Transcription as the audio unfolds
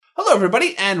Hello,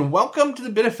 everybody, and welcome to the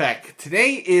Bit Effect.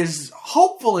 Today is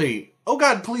hopefully, oh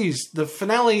god, please, the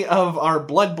finale of our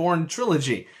Bloodborne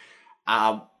trilogy.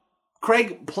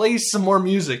 Craig, play some more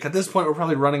music. At this point, we're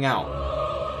probably running out.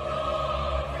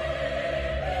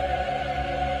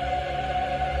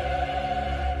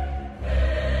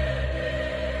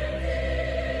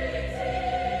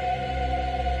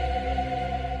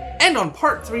 And on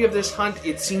part 3 of this hunt,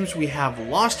 it seems we have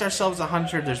lost ourselves a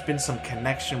hunter. There's been some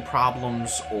connection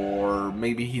problems, or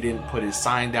maybe he didn't put his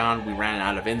sign down. We ran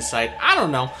out of insight. I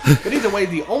don't know. But either way,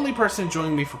 the only person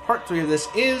joining me for part 3 of this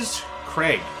is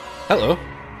Craig. Hello.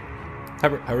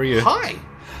 How are you? Hi.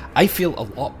 I feel a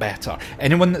lot better.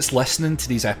 Anyone that's listening to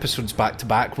these episodes back to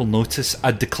back will notice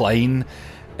a decline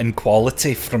in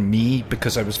quality from me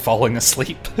because I was falling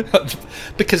asleep.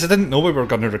 Because I didn't know we were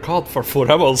going to record for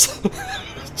 4 hours.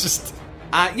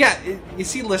 You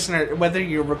see, listener, whether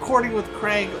you're recording with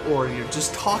Craig or you're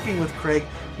just talking with Craig,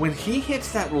 when he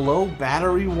hits that low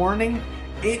battery warning,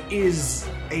 it is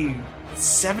a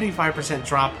 75%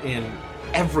 drop in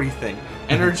everything.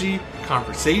 Energy,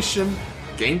 conversation,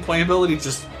 gameplay ability,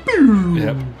 just boom!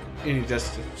 Yep. And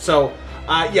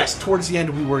yes, towards the end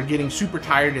we were getting super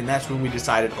tired, and that's when we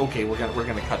decided, okay, we're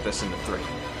gonna cut this into 3.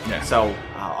 Yeah. So,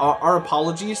 our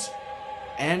apologies.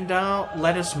 And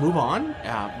let us move on,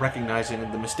 recognizing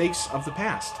the mistakes of the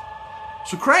past.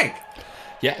 So, Craig.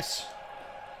 Yes.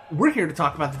 We're here to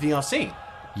talk about the DLC.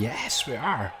 Yes, we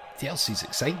are. DLC's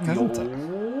exciting, The isn't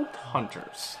it? old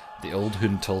hunters. The old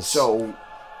hunters. So,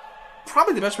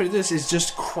 probably the best way to do this is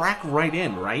just crack right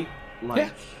in, right?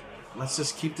 Let's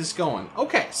just keep this going.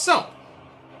 Okay, so,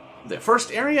 the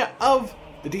first area of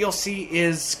the DLC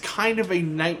is kind of a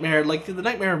nightmare, like the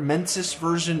Nightmare Mensis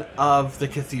version of the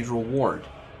Cathedral Ward.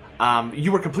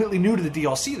 You were completely new to the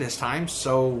DLC this time,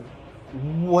 so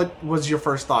what was your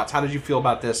first thoughts? How did you feel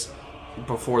about this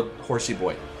before Horsey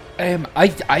Boy?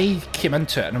 I came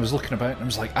into it and I was looking about and I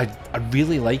was like, I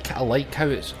really like it. I like how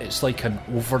it's like an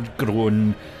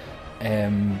overgrown,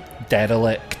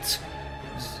 derelict,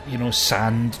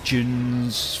 sand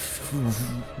dunes,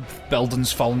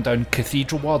 buildings falling down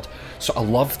Cathedral Ward. So I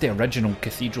loved the original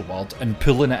Cathedral Ward, and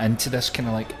pulling it into this kind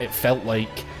of like, it felt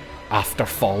like after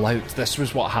Fallout. This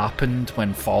was what happened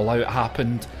when Fallout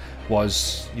happened,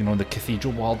 was, the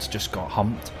Cathedral Wards just got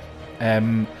humped.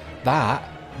 Then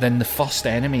the first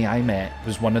enemy I met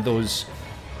was one of those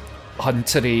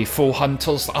huntery faux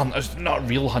hunters, not a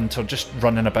real hunter, just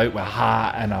running about with a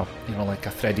hat and a like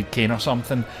a threaded cane or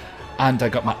something, and I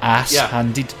got my ass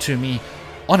handed to me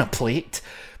on a plate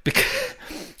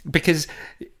because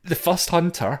the first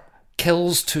hunter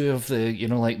kills 2 of the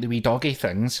the wee doggy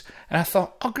things, and I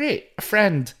thought, oh great, a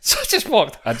friend. So I just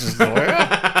walked. I just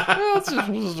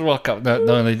just walk up.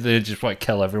 No, they just want to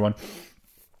kill everyone.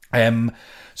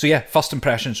 So yeah, first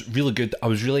impressions really good. I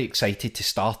was really excited to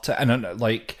start it, and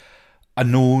I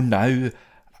know now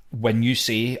when you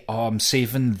say, oh, I'm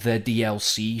saving the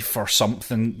DLC for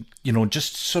something,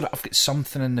 just so that I've got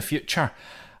something in the future.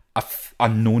 I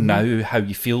know now how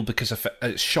you feel, because if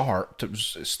it's short,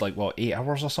 it's like, 8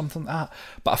 hours or something like that.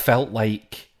 But I felt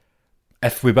like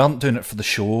if we weren't doing it for the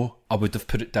show, I would have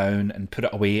put it down and put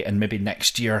it away, and maybe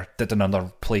next year did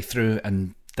another playthrough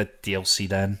and did DLC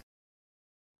then.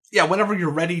 Yeah, whenever you're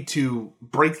ready to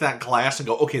break that glass and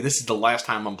go, okay, this is the last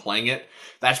time I'm playing it,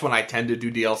 that's when I tend to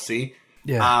do DLC.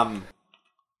 Yeah.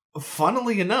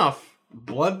 Funnily enough,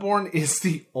 Bloodborne is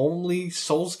the only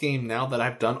Souls game now that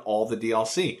I've done all the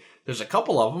DLC. There's a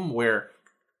couple of them where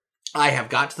I have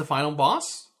got to the final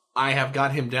boss, I have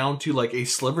got him down to like a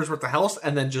sliver's worth of health,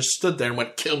 and then just stood there and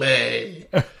went, kill me!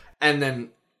 And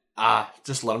then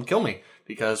just let him kill me.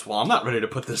 Because, I'm not ready to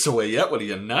put this away yet. What are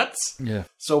you, nuts? Yeah.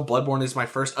 So Bloodborne is my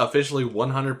first officially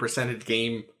 100%ed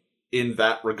game in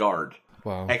that regard.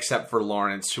 Wow. Except for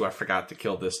Lawrence, who I forgot to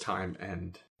kill this time,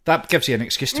 and that gives you an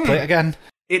excuse to play it again.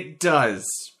 It does.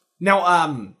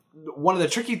 Now, one of the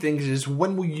tricky things is,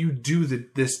 when will you do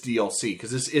this DLC?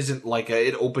 Because this isn't like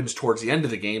it opens towards the end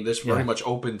of the game. This very much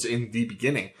opens in the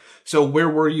beginning. So where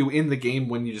were you in the game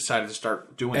when you decided to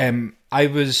start doing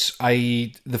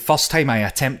it? The first time I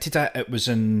attempted it, it was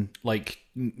in like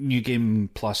New Game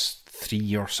Plus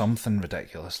 3 or something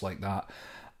ridiculous like that.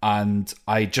 And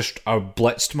I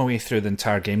blitzed my way through the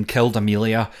entire game, killed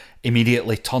Amelia,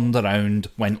 immediately turned around,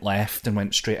 went left, and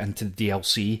went straight into the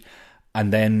DLC,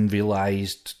 and then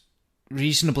realised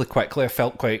reasonably quickly I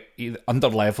felt quite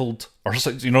under-leveled, or it's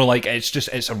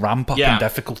a ramp-up in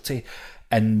difficulty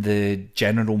in the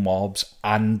general mobs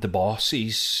and the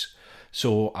bosses.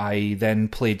 So I then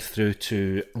played through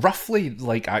to roughly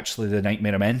actually the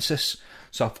Nightmare Mensis.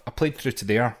 So I played through to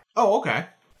there. Oh, okay.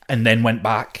 And then went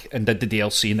back and did the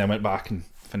DLC, and then went back and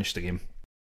finished the game.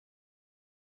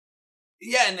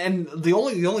 Yeah, and the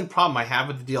only problem I have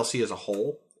with the DLC as a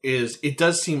whole is it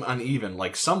does seem uneven.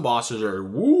 Like, some bosses are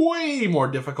way more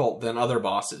difficult than other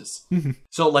bosses.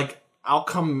 So, like,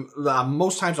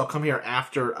 most times I'll come here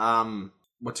after,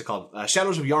 what's it called?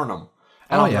 Shadows of Yharnam.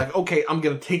 And I'm like, okay, I'm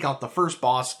going to take out the first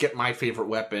boss, get my favorite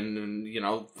weapon,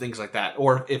 and, things like that.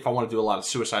 Or if I want to do a lot of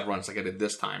suicide runs like I did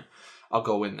this time, I'll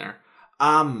go in there.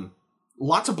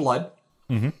 Lots of blood.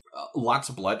 Lots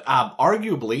of blood.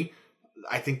 Arguably,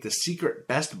 I think the secret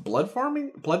best blood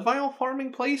vial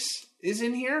farming place is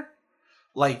in here.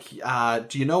 Like,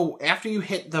 do you know, after you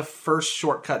hit the first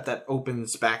shortcut that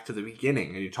opens back to the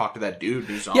beginning, and you talk to that dude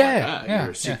who's all you're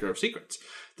a secret of secrets.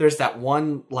 There's that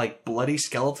one, like, bloody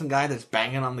skeleton guy that's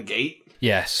banging on the gate.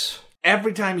 Yes.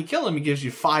 Every time you kill him, he gives you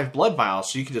 5 blood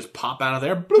vials, so you can just pop out of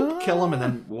there, bloop, kill him, and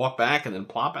then walk back, and then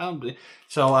plop out.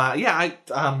 So,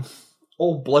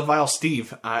 old Blood Vial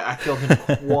Steve, I killed him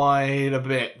quite a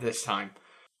bit this time.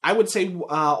 I would say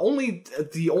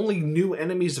the only new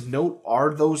enemies of note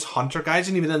are those hunter guys,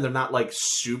 and even then they're not like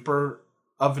super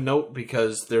of note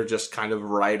because they're just kind of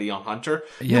variety on hunter.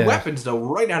 New weapons though,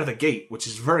 right out of the gate, which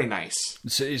is very nice.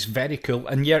 It's very cool,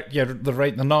 and they're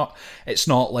right. They're not. It's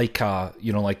not like a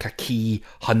key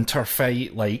hunter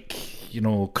fight like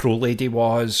Crow Lady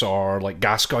was, or like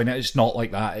Gascoigne. It's not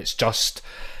like that. It's just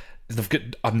they've got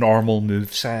a normal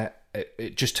moveset.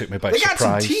 It just took me by surprise. They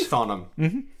got some teeth on them.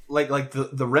 Mm-hmm. Like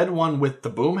the red one with the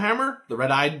boom hammer, the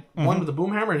red-eyed one with the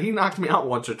boom hammer, he knocked me out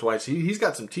once or twice. He's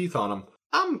got some teeth on him.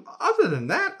 Other than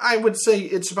that, I would say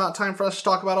it's about time for us to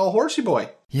talk about old Horsey Boy.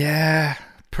 Yeah,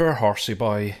 poor Horsey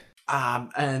Boy.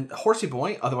 And Horsey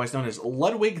Boy, otherwise known as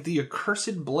Ludwig the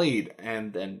Accursed Blade,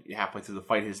 and then halfway through the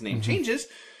fight his name changes,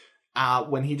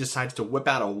 when he decides to whip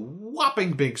out a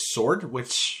whopping big sword,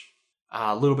 which...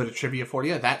 A little bit of trivia for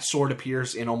you. That sword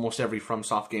appears in almost every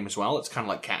FromSoft game as well. It's kind of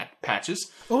like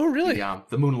Patches. Oh, really?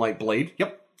 The Moonlight Blade.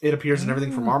 Yep. It appears in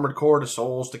everything from Armored Core to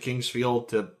Souls to Kingsfield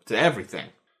to everything.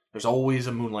 There's always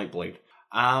a Moonlight Blade.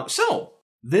 So,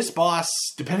 this boss,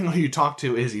 depending on who you talk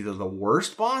to, is either the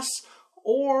worst boss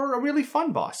or a really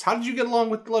fun boss. How did you get along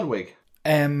with Ludwig?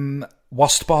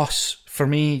 Worst boss for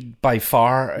me, by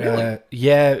far.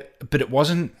 Really? But it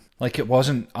wasn't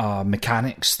a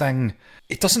mechanics thing.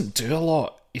 It doesn't do a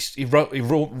lot. He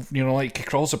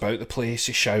crawls about the place,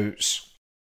 he shouts.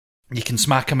 You can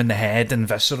smack him in the head and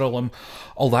visceral him,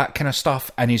 all that kind of stuff.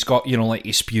 And he's got,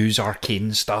 he spews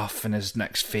arcane stuff in his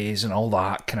next phase and all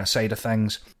that kind of side of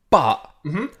things. But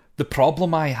the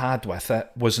problem I had with it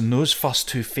was in those first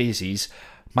 2 phases,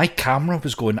 my camera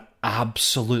was going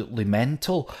absolutely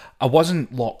mental. I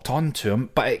wasn't locked on to him,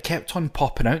 but it kept on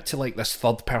popping out to like this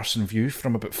third-person view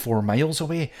from about 4 miles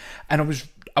away. And I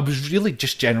was really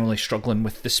just generally struggling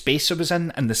with the space I was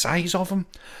in and the size of him.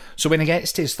 So when he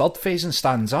gets to his third phase and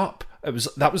stands up,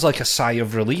 that was like a sigh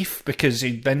of relief, because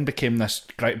he then became this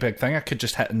great big thing I could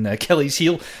just hit in the Achilles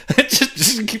heel.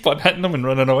 just keep on hitting him and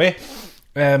running away.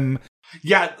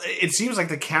 Yeah, it seems like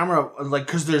the camera, like,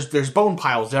 because there's bone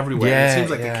piles everywhere. Yeah, it seems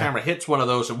like the camera hits one of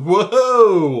those and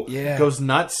whoa, goes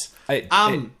nuts. Sorry,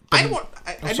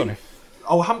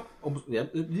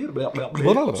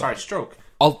 stroke.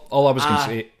 All I was going to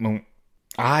say,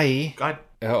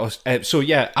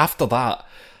 after that,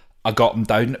 I got him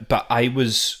down, but I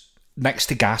was next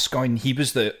to Gascoigne. He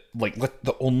was the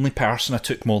only person I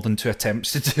took more than 2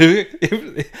 attempts to do.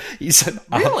 He's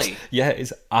really?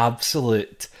 He's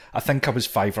absolute. I think I was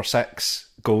 5 or 6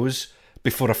 goes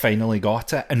before I finally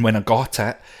got it, and when I got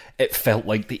it, it felt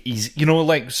like the easy.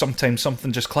 Like sometimes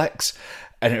something just clicks,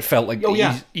 and it felt like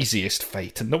easiest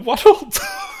fight in the world.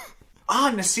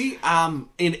 Now see,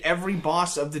 in every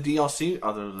boss of the DLC,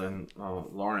 other than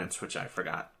Lawrence, which I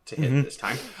forgot to hit this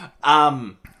time,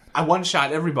 I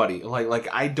one-shot everybody.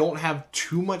 Like I don't have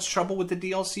too much trouble with the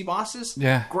DLC bosses.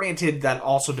 Yeah. Granted, that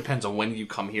also depends on when you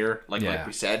come here, like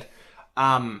we said.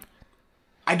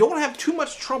 I don't have too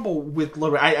much trouble with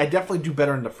Ludwig. I definitely do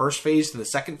better in the first phase than the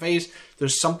second phase.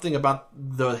 There's something about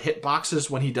the hitboxes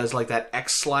when he does like that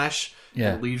X-slash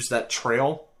and leaves that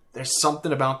trail. There's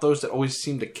something about those that always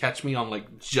seem to catch me on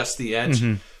like just the edge.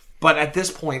 But at this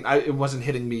point, it wasn't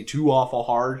hitting me too awful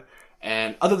hard.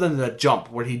 And other than the jump,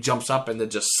 where he jumps up and then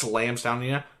just slams down on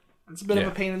you, it's a bit of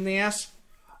a pain in the ass.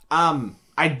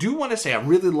 I do want to say I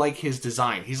really like his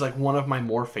design. He's like one of my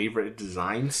more favorite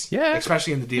designs. Yeah.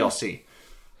 Especially in the DLC.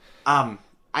 I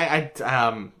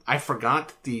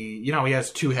forgot he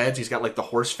has 2 heads. He's got like the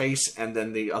horse face and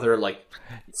then the other like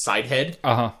side head.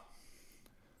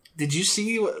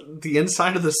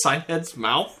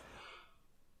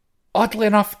 Oddly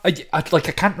enough, I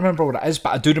can't remember what it is, but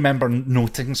I do remember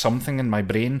noting something in my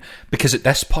brain, because at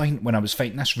this point, when I was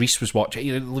fighting this, Reese was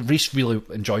watching. Reese really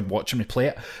enjoyed watching me play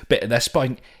it, but at this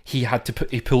point, he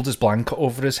pulled his blanket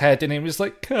over his head, and he was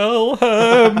like, "Kill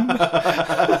him."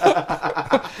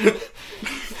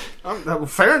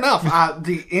 Fair enough.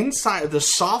 The inside, the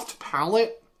soft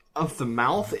palate of the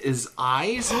mouth is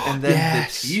eyes, and then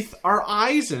Yes. the teeth are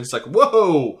eyes, and it's like,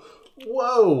 whoa.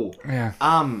 Yeah.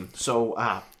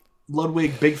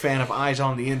 Ludwig, big fan of eyes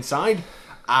on the inside.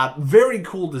 Very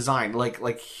cool design. Like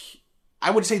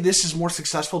I would say this is more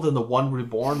successful than the one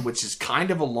Reborn, which is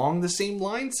kind of along the same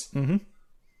lines. Mm-hmm.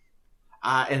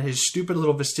 And his stupid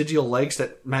little vestigial legs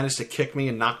that managed to kick me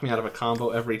and knock me out of a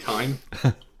combo every time.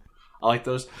 I like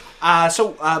those.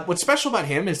 So what's special about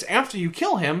him is after you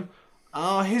kill him,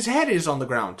 his head is on the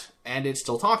ground and it's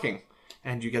still talking.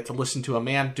 And you get to listen to a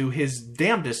man do his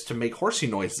damnedest to make horsey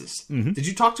noises. Mm-hmm. Did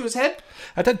you talk to his head?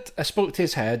 I did. I spoke to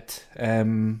his head.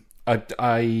 I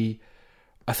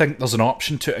think there's an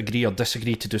option to agree or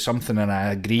disagree to do something, and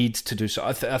I agreed to do so.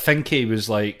 I think he was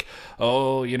like,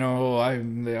 "Oh,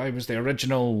 I was the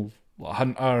original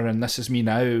hunter, and this is me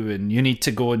now, and you need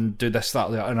to go and do this,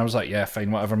 that, and I was like, "Yeah, fine,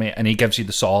 whatever, mate." And he gives you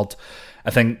the sword. I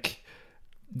think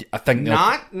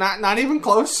not even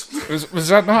close. Was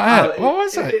that not it? What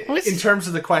was it? In terms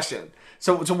of the question.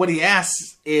 So what he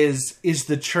asks is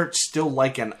the church still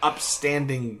like an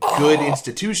upstanding, good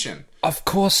institution? Of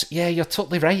course, yeah, you're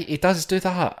totally right. He does do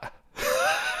that.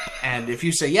 And if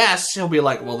you say yes, he'll be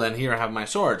like, well, then here, have my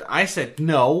sword. I said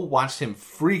no, watched him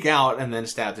freak out, and then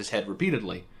stabbed his head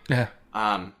repeatedly. Yeah.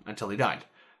 Until he died.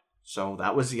 So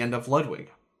that was the end of Ludwig.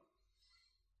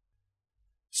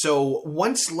 So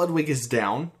once Ludwig is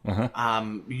down,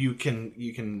 you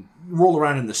can roll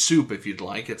around in the soup if you'd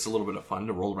like. It's a little bit of fun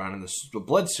to roll around in the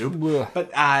blood soup. Ugh.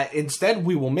 But instead,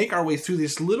 we will make our way through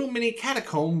this little mini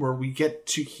catacomb where we get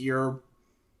to hear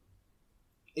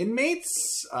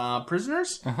inmates,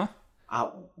 prisoners,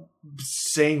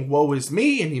 saying, "Woe is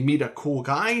me," and you meet a cool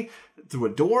guy through a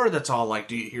door that's all like,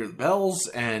 "Do you hear the bells?"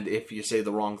 And if you say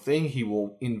the wrong thing, he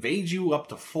will invade you up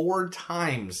to 4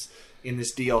 times in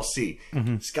this DLC.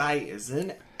 Mm-hmm. This guy is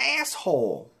an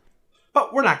asshole.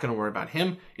 But we're not going to worry about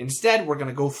him. Instead, we're going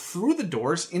to go through the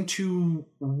doors into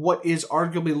what is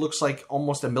arguably looks like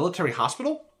almost a military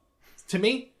hospital to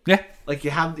me. Yeah. Like you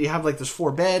have like there's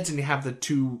 4 beds and you have the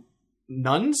 2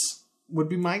 nuns, would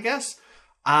be my guess.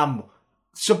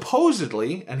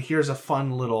 Supposedly, and here's a fun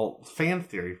little fan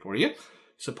theory for you.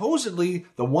 Supposedly,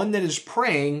 the one that is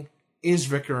praying is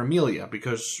Vicar Amelia,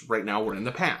 because right now we're in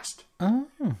the past. Oh.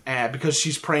 Because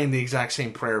she's praying the exact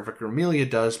same prayer Vicar Amelia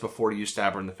does before you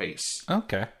stab her in the face.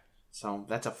 Okay. So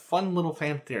that's a fun little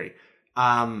fan theory.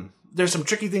 There's some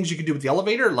tricky things you can do with the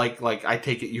elevator, like I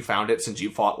take it you found it since you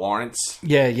fought Lawrence.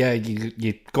 Yeah,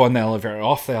 you go on the elevator,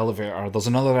 off the elevator, there's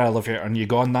another elevator, and you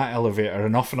go on that elevator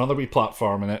and off another wee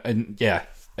platform, and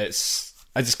it's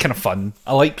just kind of fun.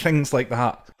 I like things like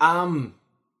that.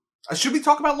 Should we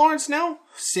talk about Lawrence now?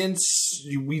 Since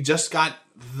we just got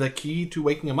the key to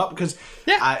waking him up? Because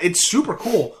it's super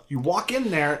cool. You walk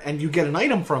in there and you get an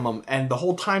item from him, and the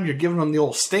whole time you're giving him the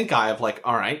old stink eye of like,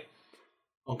 all right,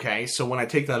 okay, so when I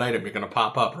take that item, you're going to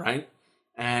pop up, right?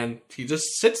 And he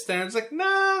just sits there and is like,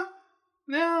 no,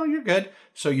 you're good.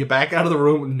 So you back out of the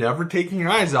room, never taking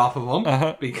your eyes off of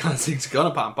him, because he's going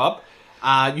to pop up.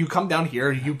 You come down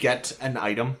here, you get an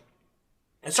item.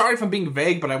 And sorry if I'm being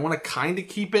vague, but I want to kind of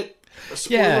keep it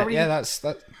spoilery. Yeah, that's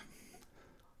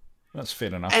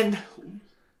fair enough. And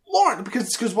Lauren,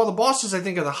 because while the bosses, I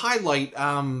think, are the highlight,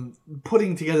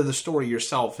 putting together the story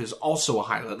yourself is also a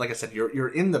highlight. Like I said, you're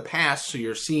in the past, so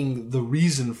you're seeing the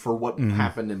reason for what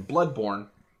happened in Bloodborne.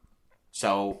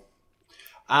 So,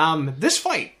 this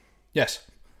fight. Yes.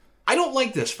 I don't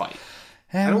like this fight.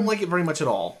 I don't like it very much at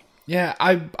all. Yeah,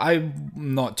 I'm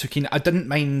not too keen. I didn't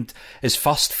mind his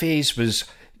first phase was,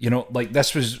 like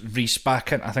this was Reese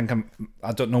back in,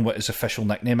 I don't know what his official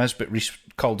nickname is, but Reese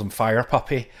called him Fire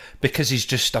Puppy because he's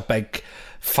just a big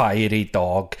fiery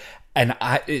dog. And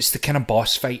it's the kind of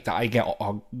boss fight that I got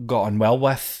on well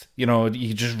with.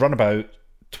 You just run about,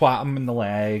 twat him in the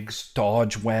legs,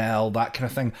 dodge well, that kind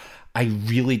of thing. I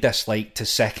really disliked his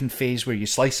second phase where you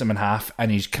slice him in half and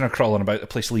he's kind of crawling about the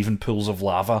place leaving pools of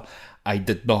lava. I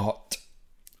did not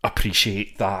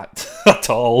appreciate that at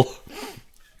all.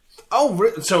 Oh,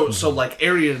 so like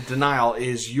area denial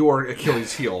is your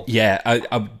Achilles heel. Yeah,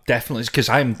 I definitely, because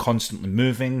I'm constantly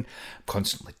moving,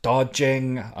 constantly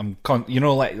dodging. That's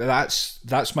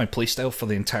my playstyle for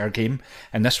the entire game.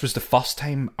 And this was the first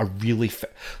time I really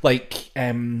what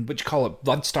you call it,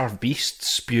 Blood-starved beast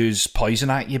spews poison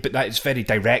at you, but that is very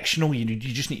directional. You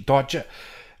just need to dodge it.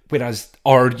 Whereas,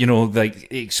 or, like,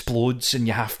 it explodes and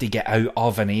you have to get out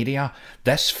of an area.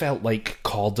 This felt like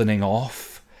cordoning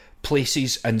off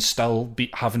places and still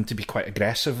having to be quite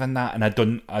aggressive in that. And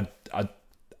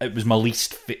it was my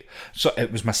so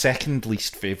it was my second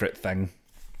least favourite thing.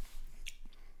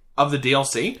 Of the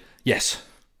DLC? Yes.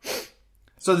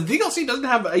 So the DLC doesn't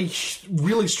have a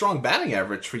really strong batting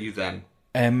average for you then?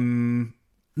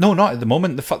 No, not at the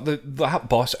moment. The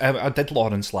boss, I did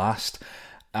Lawrence last.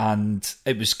 And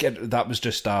that was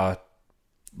just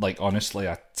honestly,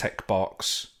 a tick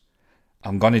box.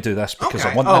 I'm going to do this because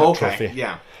I want that trophy.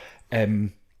 Yeah.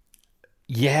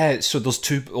 Yeah, so there's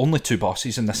only two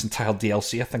bosses in this entire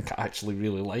DLC I think I actually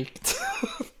really liked.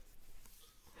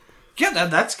 Yeah,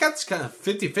 that's kind of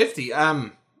 50-50.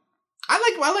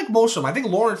 I like most of them. I think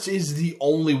Lawrence is the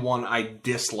only one I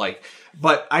dislike.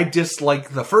 But I dislike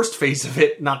the first phase of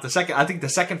it, not the second. I think the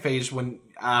second phase when...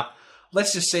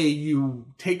 let's just say you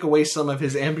take away some of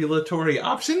his ambulatory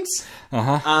options.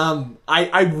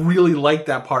 I really like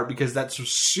that part because that's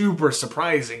super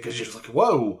surprising because you're just like,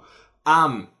 whoa.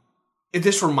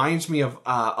 This reminds me of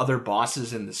other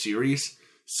bosses in the series.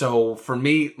 So for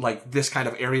me, like this kind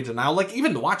of area denial, like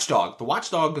even the Watchdog,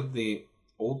 the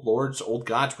Old Lords, Old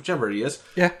Gods, whichever he is,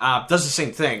 does the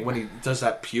same thing when he does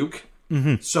that puke.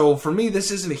 Mm-hmm. So for me,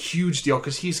 this isn't a huge deal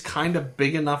because he's kind of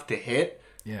big enough to hit.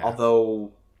 Yeah.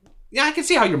 Although... yeah, I can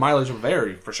see how your mileage will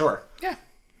vary, for sure. Yeah.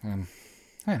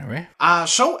 Anyway.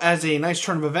 So, as a nice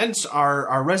turn of events,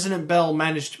 our resident Bell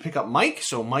managed to pick up Mike.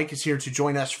 So, Mike is here to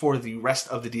join us for the rest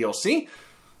of the DLC.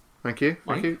 Thank you.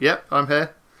 Thank you. Yep, I'm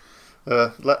here.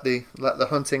 Let the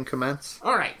hunting commence.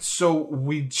 All right. So,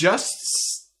 we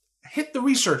just hit the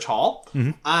research hall.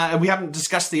 Mm-hmm. And we haven't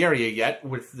discussed the area yet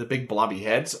with the big blobby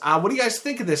heads. What do you guys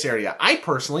think of this area? I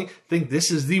personally think this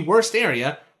is the worst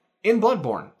area in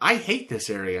Bloodborne. I hate this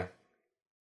area.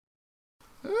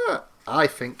 I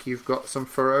think you've got some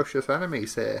ferocious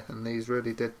enemies here, and these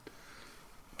really did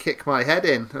kick my head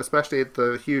in, especially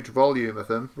the huge volume of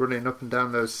them running up and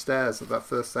down those stairs of that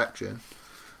first section.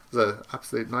 It was an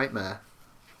absolute nightmare.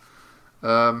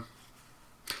 I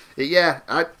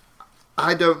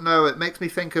don't know. It makes me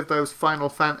think of those Final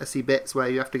Fantasy bits where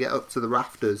you have to get up to the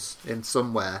rafters in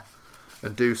somewhere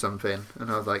and do something,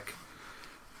 and I was like,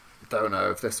 don't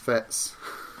know if this fits.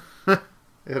 It's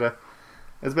a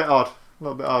bit odd. A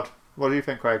little bit odd. What do you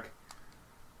think, Craig?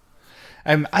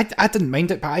 I didn't mind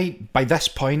it, but by this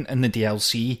point in the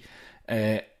DLC,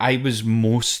 I was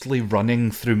mostly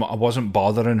running through. I wasn't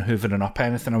bothering hoovering up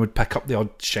anything. I would pick up the odd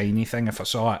shiny thing if I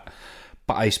saw it,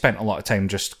 but I spent a lot of time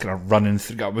just kind of running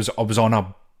through. I was on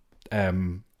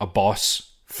a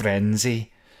boss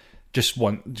frenzy.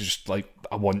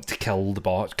 I want to kill the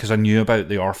boss because I knew about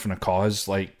the Orphan of Cause,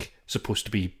 like supposed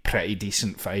to be pretty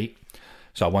decent fight,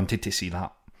 so I wanted to see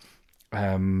that.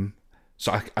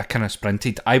 So I kind of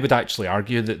sprinted. I would actually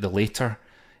argue that the later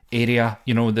area,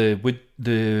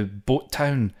 the boat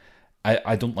town,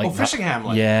 I don't like that. Fishing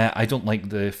hamlet. Yeah, I don't like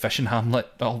the fishing hamlet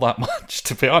all that much,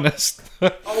 to be honest.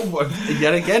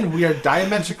 Yet again, we are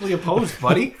diametrically opposed,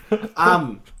 buddy.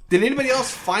 Did anybody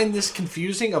else find this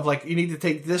confusing of like, you need to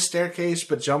take this staircase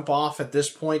but jump off at this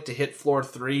point to hit floor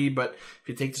 3, but if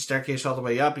you take the staircase all the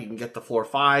way up, you can get to floor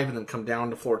 5 and then come down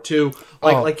to floor 2.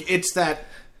 Like it's that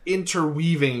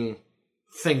interweaving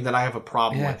thing that I have a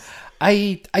problem with.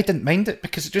 I didn't mind it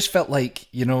because it just felt like,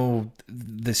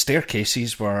 the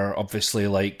staircases were obviously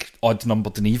like odd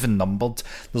numbered and even numbered.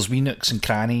 There's wee nooks and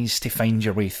crannies to find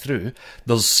your way through.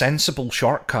 There's sensible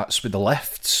shortcuts with the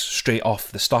lifts straight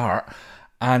off the start.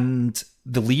 And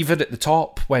the lever at the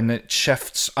top, when it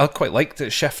shifts, I quite like that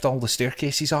it shift all the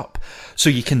staircases up,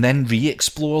 so you can then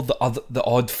re-explore the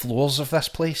odd floors of this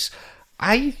place.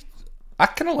 I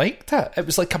kind of liked it. It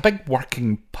was like a big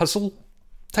working puzzle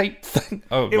type thing.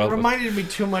 It reminded me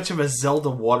too much of a Zelda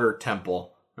water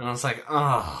temple. And I was like,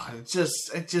 it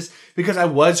just because I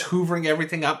was hoovering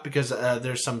everything up because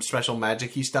there's some special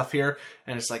magic-y stuff here,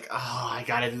 and it's like, I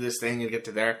gotta do this thing and get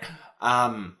to there.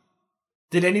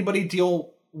 Did anybody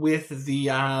deal with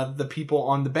the people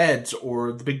on the beds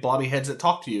or the big blobby heads that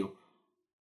talk to you?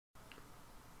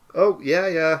 Oh,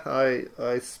 yeah.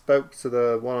 I spoke to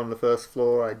the one on the first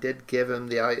floor. I did give him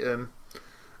the item.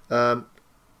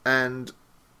 And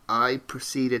I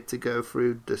proceeded to go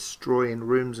through destroying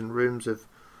rooms and rooms of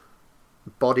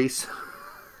bodies.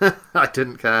 I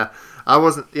didn't care. I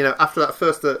wasn't, after that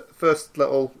first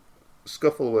little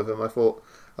scuffle with him, I thought,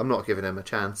 I'm not giving him a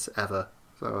chance ever.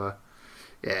 So,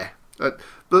 yeah. But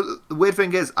the weird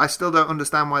thing is, I still don't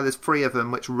understand why there's 3 of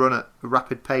them which run at a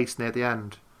rapid pace near the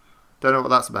end. Don't know what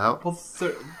that's about. Well,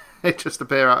 they just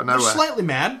appear out of nowhere. Slightly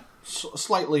mad.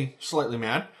 Slightly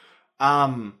mad.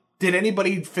 Did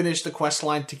anybody finish the quest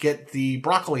line to get the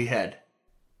broccoli head?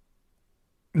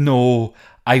 No,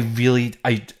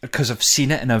 because I've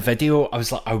seen it in a video. I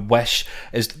was like, I wish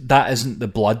that isn't the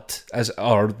blood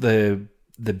or the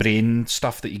brain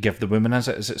stuff that you give the woman. Is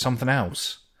it? Is it something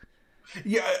else?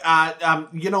 Yeah,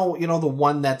 you know the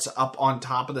one that's up on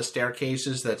top of the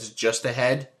staircases. That's just a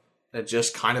head. That's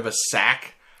just kind of a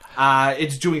sack.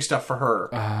 It's doing stuff for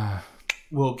her.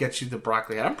 We'll get you the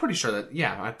broccoli head. I'm pretty sure that.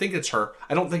 Yeah, I think it's her.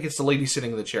 I don't think it's the lady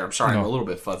sitting in the chair. I'm sorry, I'm a little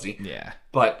bit fuzzy. Yeah,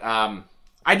 but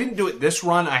I didn't do it this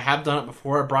run. I have done it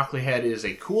before. A broccoli head is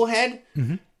a cool head.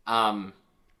 Mm-hmm.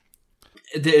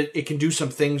 It can do some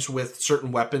things with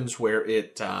certain weapons where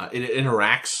it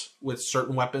interacts with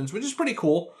certain weapons, which is pretty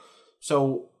cool.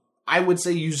 So I would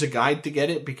say use a guide to get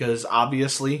it, because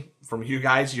obviously from you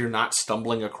guys, you're not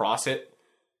stumbling across it.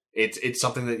 It's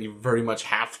something that you very much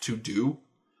have to do.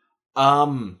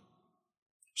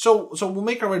 So we'll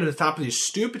make our way to the top of these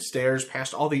stupid stairs,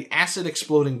 past all the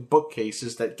acid-exploding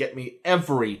bookcases that get me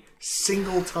every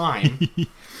single time.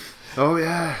 Oh,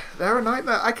 yeah. They're a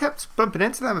nightmare. I kept bumping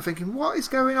into them and thinking, what is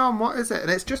going on? What is it?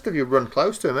 And it's just if you run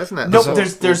close to them, isn't it? No,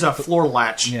 there's a floor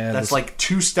latch that's like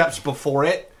 2 steps before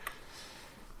it.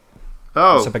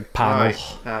 Oh. It's a big panel.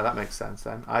 Right. No, that makes sense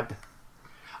then.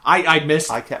 I missed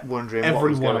I kept wondering every what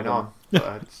was one going of on.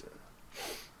 them.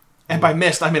 And by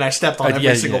missed, I mean I stepped on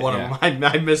every single one of them.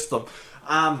 I missed them.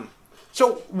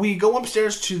 So we go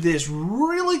upstairs to this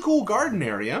really cool garden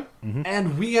area,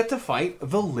 and we get to fight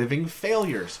the living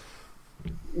failures,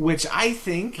 which I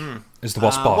think is the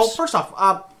boss. Well, first off,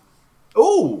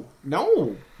 no.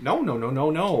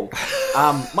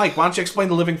 Mike, why don't you explain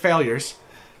the living failures,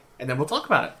 and then we'll talk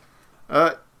about it.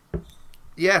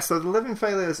 Yeah, so the living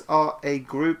failures are a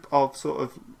group of sort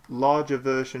of larger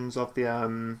versions of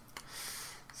the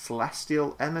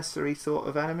celestial emissary sort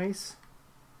of enemies,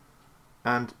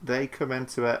 and they come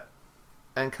into it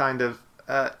and kind of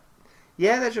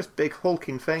they're just big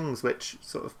hulking things which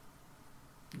sort of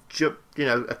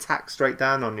attack straight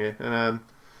down on you, and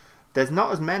there's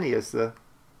not as many as the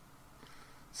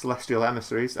celestial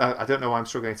emissaries. I don't know why I'm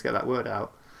struggling to get that word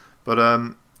out, but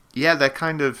they're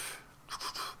kind of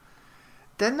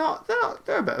they're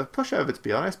a bit of a pushover, to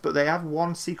be honest, but they have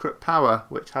one secret power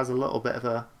which has a little bit of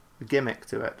a gimmick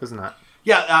to it, doesn't it?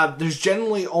 Yeah, there's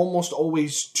generally almost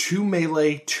always 2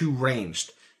 melee, 2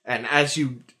 ranged, and as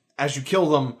you kill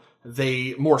them,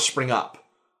 they more spring up.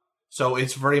 So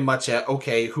it's very much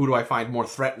okay, who do I find more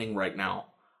threatening right now?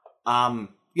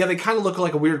 They kind of look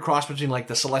like a weird cross between like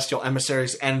the celestial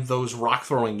emissaries and those rock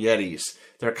throwing yetis.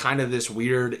 They're kind of this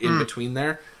weird in between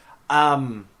there.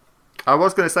 I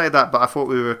was going to say that, but I thought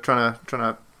we were trying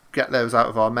to get those out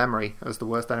of our memory as the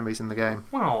worst enemies in the game.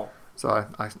 Well, so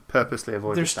I purposely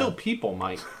avoided. They're still people,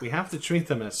 Mike. We have to treat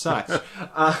them as such.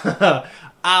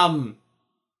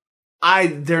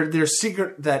 Their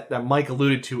secret that Mike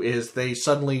alluded to is they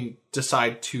suddenly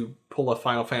decide to pull a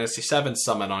Final Fantasy VII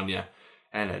summon on you,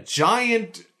 and a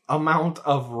giant amount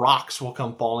of rocks will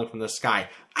come falling from the sky.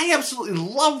 I absolutely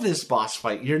love this boss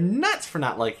fight. You're nuts for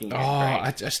not liking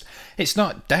it.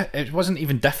 It wasn't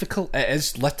even difficult. It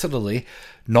is literally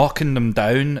knocking them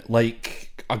down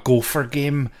like a Gopher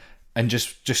game, and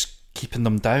just keeping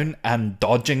them down and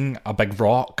dodging a big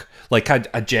rock. Like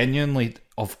I genuinely,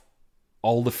 of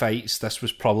all the fights, this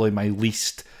was probably my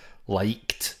least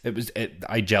liked.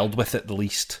 I gelled with it the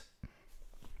least.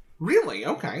 Really?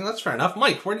 Okay, that's fair enough.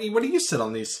 Mike, where do you sit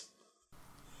on these?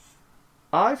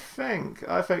 I think.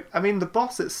 I mean, the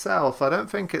boss itself, I don't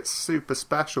think it's super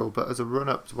special, but as a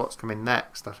run-up to what's coming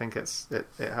next, I think it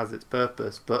has its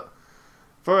purpose. But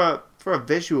for a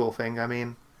visual thing, I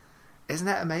mean, isn't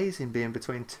it amazing being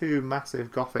between 2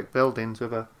 massive Gothic buildings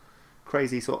with a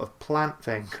crazy sort of plant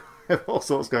thing, all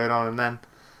sorts going on, and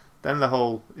then the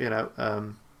whole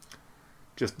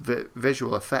just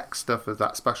visual effects stuff of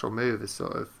that special move is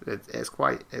sort of it's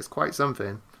quite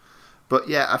something. But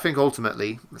yeah, I think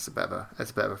ultimately it's a bit of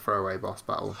a throwaway boss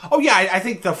battle. Oh yeah, I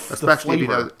think especially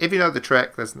if you know the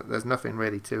trick, there's nothing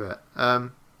really to it.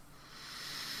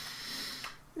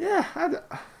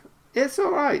 It's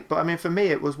all right, but I mean for me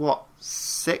it was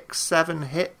 6-7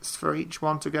 hits for each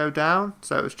one to go down,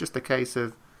 so it was just a case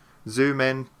of zoom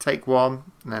in, take one,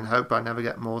 and then hope I never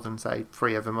get more than say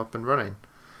 3 of them up and running.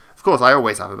 Of course, I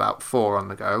always have about 4 on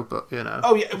the go, but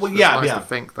Oh yeah, well yeah, nice yeah. to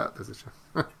think that there's a chance.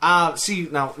 See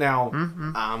now,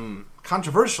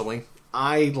 controversially,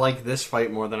 I like this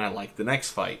fight more than I like the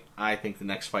next fight. I think the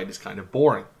next fight is kind of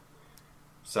boring.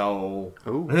 So,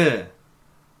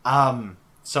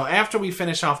 so after we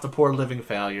finish off the poor living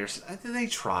failures, they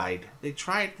tried, they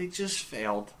just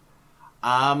failed.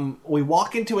 We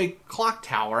walk into a clock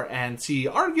tower and see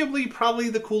arguably probably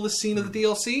the coolest scene of the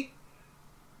DLC.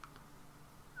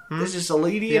 There's just a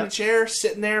lady in a chair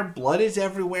sitting there. Blood is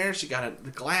everywhere. She got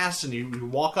the glass, and you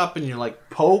walk up and you're like,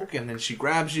 poke, and then she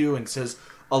grabs you and says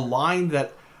a line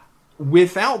that,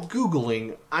 without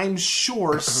Googling, I'm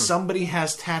sure somebody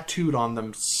has tattooed on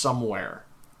them somewhere.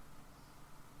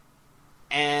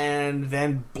 And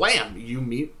then, blam, you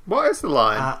meet... What is the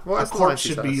line? A corpse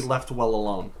should be left well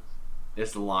alone,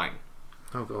 is the line.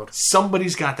 Oh, God.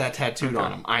 Somebody's got that tattooed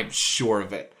on them. I'm sure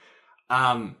of it.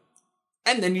 And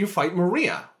then you fight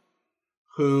Maria,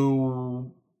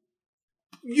 who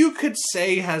you could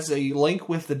say has a link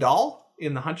with the doll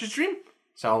in the Hunter's Dream.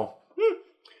 So,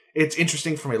 it's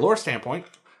interesting from a lore standpoint.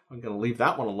 I'm going to leave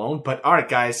that one alone. But, alright,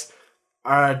 guys.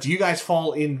 Do you guys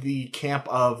fall in the camp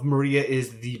of Maria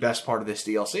is the best part of this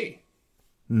DLC?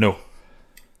 No.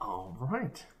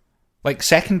 Alright. Like,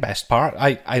 second best part.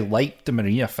 I liked the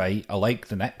Maria fight. I like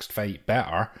the next fight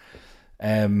better.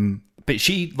 But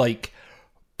she, like...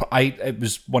 it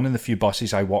was one of the few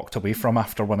bosses I walked away from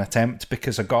after one attempt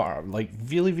because I got her like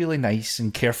really, really nice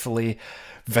and carefully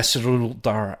visceraled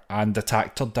her and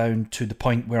attacked her down to the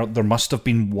point where there must have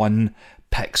been 1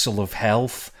 pixel of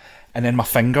health, and then my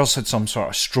fingers had some sort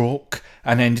of stroke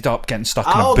and ended up getting stuck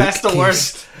in a bookcase. Oh, that's the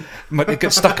worst. It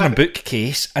got stuck in a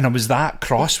bookcase, and I was that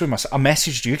cross with myself. I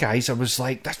messaged you guys. I was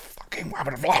like, "That's fucking,"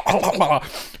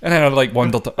 and then I like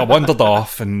wandered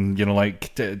off and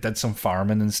like did some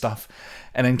farming and stuff.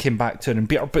 And then came back to it and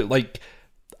beat her. But, like,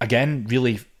 again,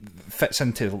 really fits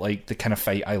into, like, the kind of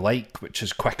fight I like, which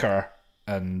is quicker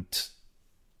and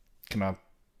kind of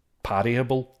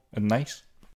parryable and nice.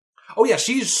 Oh, yeah,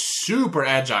 she's super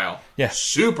agile. Yeah.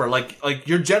 Super. Like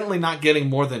you're generally not getting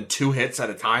more than 2 hits at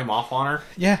a time off on her.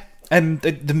 Yeah. And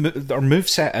her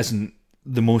moveset isn't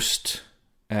the most...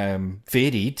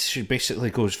 varied. She basically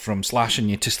goes from slashing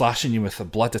you with a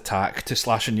blood attack to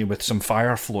slashing you with some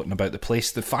fire floating about the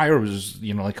place. The fire was,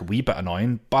 like a wee bit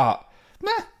annoying, but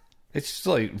it's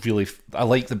like really. I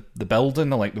like the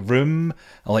building. I like the room.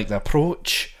 I like the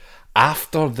approach.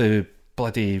 After the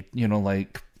bloody,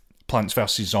 like Plants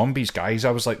vs Zombies guys,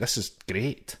 I was like, this is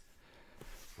great.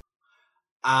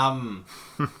 Oh,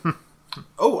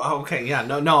 okay, yeah,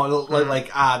 no.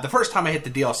 The first time I hit the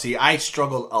DLC, I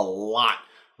struggled a lot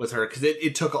with her, because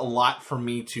it took a lot for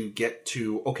me to get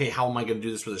to, okay, how am I going to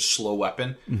do this with a slow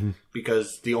weapon? Mm-hmm.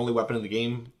 Because the only weapon in the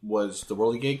game was the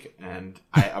whirligig, and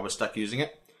I was stuck using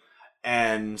it.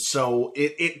 And so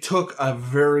it took a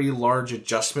very large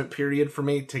adjustment period for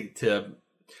me to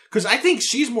because I think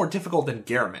she's more difficult than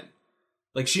Gehrman.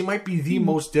 Like, she might be the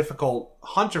most difficult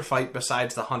hunter fight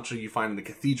besides the hunter you find in the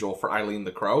cathedral for Eileen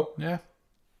the Crow. Yeah.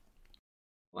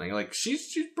 Like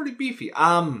she's pretty beefy.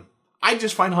 I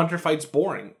just find hunter fights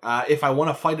boring. If I want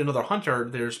to fight another hunter,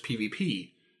 there's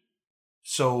PvP.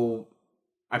 So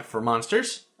I prefer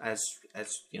monsters, as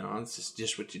it's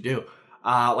just what you do.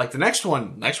 Like the next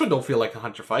one don't feel like a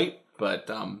hunter fight, but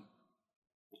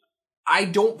I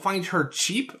don't find her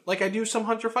cheap like I do some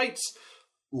hunter fights,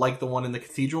 like the one in the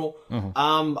cathedral.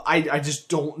 Mm-hmm. I just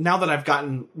don't. Now that I've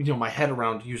gotten my head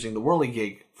around using the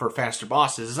whirligig for faster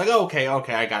bosses, it's like, okay,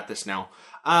 I got this now.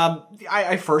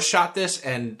 I first shot this,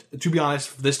 and to be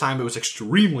honest, this time it was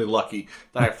extremely lucky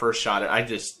that I first shot it. I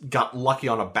just got lucky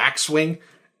on a backswing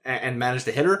and managed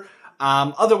to hit her.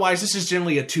 Otherwise, this is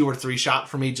generally a 2 or 3 shot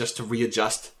for me just to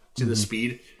readjust to the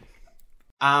speed.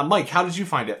 Mike, how did you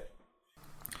find it?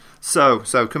 So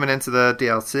coming into the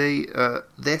DLC,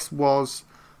 this was,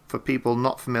 for people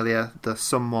not familiar, the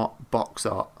somewhat box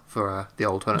art for the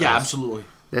old Hunters. Yeah, absolutely.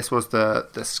 This was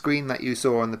the screen that you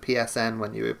saw on the PSN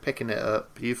when you were picking it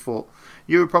up. You thought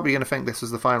you were probably going to think this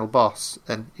was the final boss,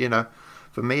 and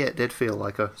for me it did feel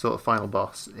like a sort of final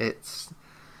boss. It's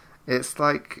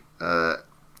like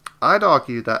I'd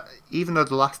argue that even though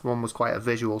the last one was quite a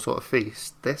visual sort of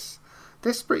feast, this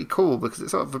is pretty cool because it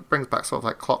sort of brings back sort of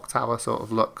like clock tower sort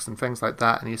of looks and things like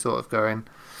that, and you're sort of going,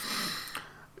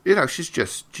 she's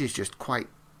just quite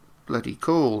bloody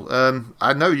cool.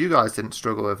 I know you guys didn't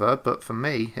struggle with her, but for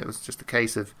me it was just a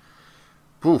case of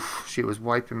she was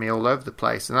wiping me all over the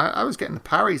place, and I was getting the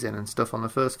parries in and stuff on the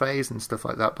first phase and stuff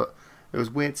like that, but it was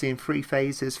weird seeing 3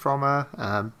 phases from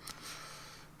her.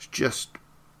 It's just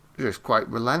quite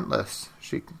relentless.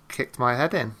 She kicked my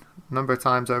head in a number of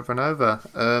times over and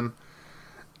over,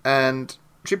 and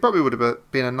she probably would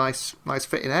have been a nice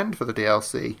fitting end for the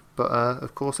DLC, but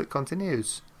of course it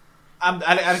continues. Out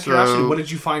of curiosity, what did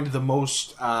you find the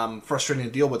most frustrating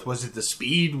to deal with? Was it the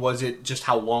speed? Was it just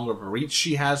how long of a reach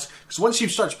she has? Because once she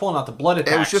starts pulling out the blood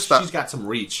attacks, she's got some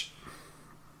reach.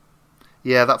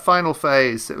 Yeah, that final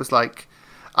phase, it was like...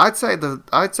 I'd say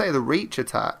the reach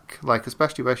attack, like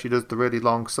especially where she does the really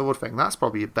long sword thing, that's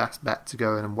probably your best bet to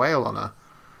go in and wail on her,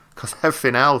 because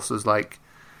everything else was like,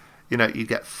 you'd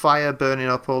get fire burning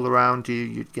up all around you,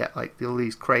 you'd get like all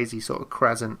these crazy sort of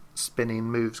crescent spinning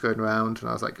moves going around, and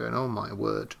I was like going, oh my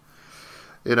word,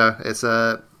 it's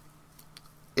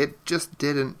it just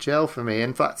didn't gel for me.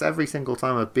 In fact, every single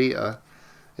time I beat her,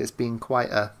 it's been quite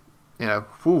a,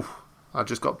 whew, I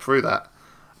just got through that.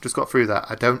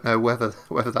 I don't know whether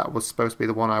that was supposed to be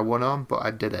the one I won on, but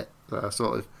I did it. So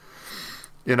sort of,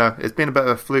 it's been a bit of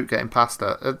a fluke getting past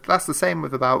her. That's the same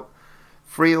with about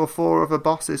 3 or 4 other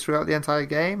bosses throughout the entire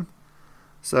game.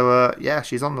 So yeah,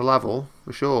 she's on the level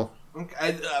for sure.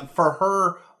 Okay, for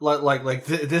her,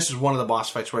 this is one of the boss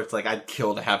fights where it's like I'd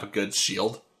kill to have a good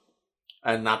shield,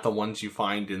 and not the ones you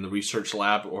find in the research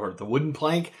lab or the wooden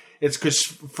plank. It's because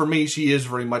for me, she is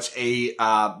very much a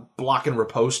block and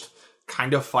riposte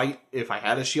kind of fight if I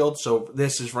had a shield. So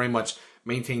this is very much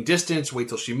maintain distance, wait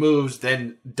till she moves,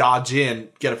 then dodge in,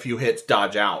 get a few hits,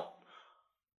 dodge out.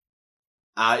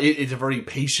 It's a very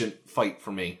patient fight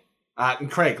for me. And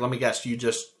Craig, let me guess, you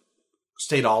just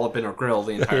stayed all up in her grill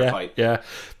the entire fight. Yeah,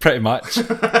 pretty much.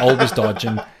 Always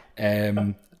dodging.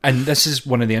 And this is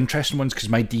one of the interesting ones because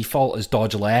my default is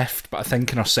dodge left, but I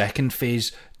think in our second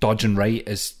phase, dodging right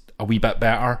is a wee bit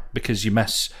better because you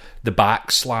miss the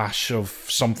backslash of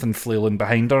something flailing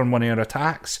behind her in one of her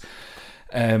attacks.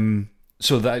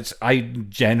 So that's, I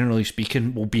generally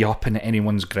speaking will be up in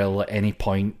anyone's grill at any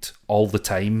point all the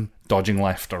time, dodging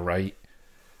left or right,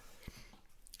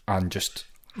 and just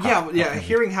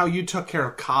hearing how you took care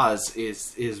of Kaz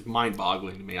is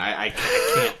mind-boggling to me. I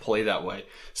can't play that way.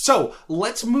 So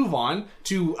let's move on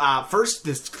to first.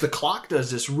 The clock does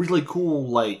this really cool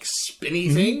like spinny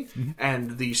thing,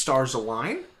 and the stars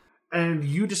align, and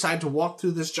you decide to walk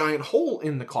through this giant hole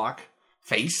in the clock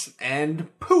face,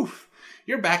 and poof,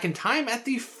 you're back in time at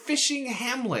the fishing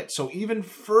hamlet. So even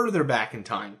further back in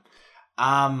time.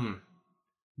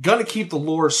 Gonna keep the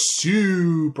lore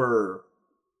super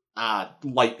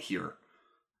light here,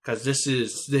 because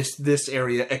this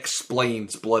area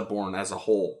explains Bloodborne as a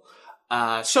whole.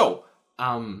 So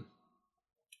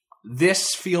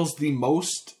this feels the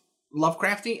most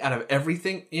Lovecrafty out of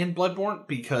everything in Bloodborne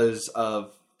because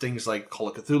of things like Call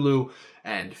of Cthulhu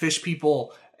and fish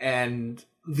people and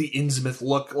the Innsmouth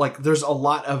look. Like there's a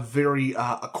lot of very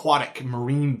aquatic,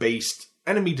 marine-based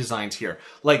enemy designs here.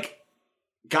 Like,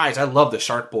 guys, I love the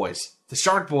Shark Boys. The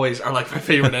Shark Boys are like my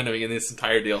favorite enemy in this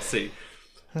entire DLC.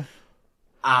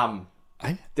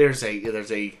 There's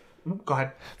a. Go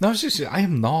ahead. No, I was just saying, I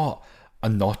am not a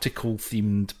nautical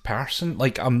themed person.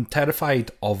 Like, I'm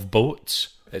terrified of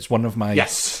boats. It's one of my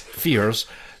fears.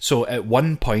 So at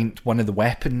one point, one of the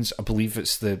weapons, I believe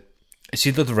it's either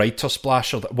the Riter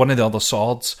Splash or one of the other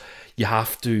swords, you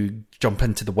have to jump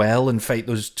into the well and fight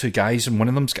those two guys, and one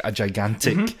of them's got a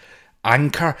gigantic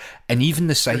anchor, and even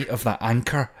the sight of that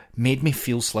anchor made me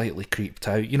feel slightly creeped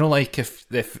out. You know, like if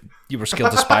you were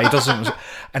scared of spiders, and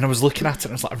I was looking at it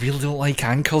and I was like, I really don't like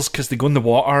anchors because they go in the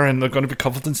water and they're going to be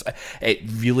covered in... It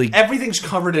really... Everything's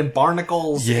covered in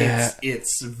barnacles. Yeah.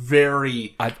 It's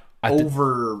very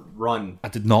overrun. I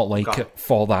did not like it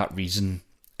for that reason.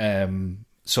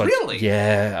 So really?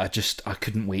 I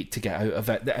couldn't wait to get out of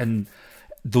it. And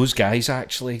those guys,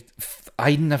 actually,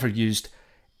 I never used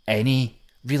any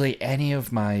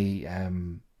of my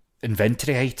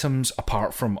inventory items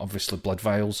apart from obviously blood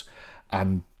vials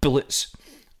and bullets,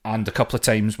 and a couple of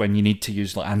times when you need to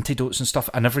use like antidotes and stuff.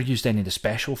 I never used any of the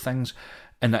special things,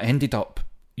 and I ended up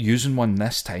using one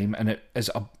this time, and is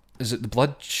it the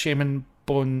blood shaman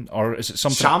bone, or is it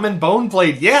something? Shaman bone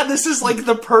blade. Yeah, this is like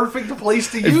the perfect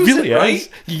place to use it, right?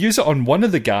 You use it on one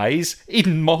of the guys,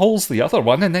 Eden mauls the other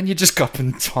one, and then you just go up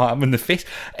and tap him in the face.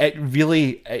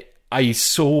 I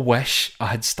so wish I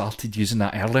had started using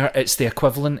that earlier. It's the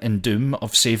equivalent in Doom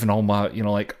of saving all my,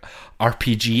 like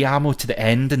RPG ammo to the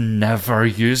end and never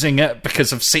using it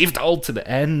because I've saved it all to the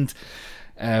end.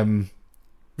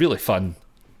 Really fun.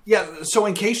 Yeah, so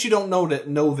in case you don't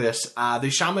know this, the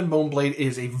Shaman Bone Blade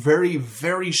is a very,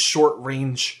 very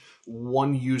short-range,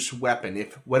 one-use weapon.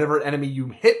 If whatever enemy you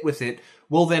hit with it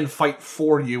will then fight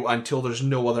for you until there's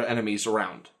no other enemies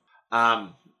around.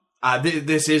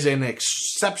 This is an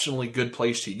exceptionally good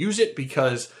place to use it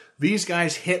because these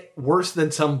guys hit worse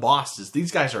than some bosses. These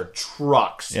guys are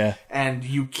trucks. Yeah. And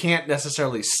you can't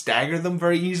necessarily stagger them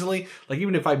very easily. Like,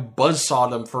 even if I buzzsaw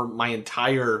them for my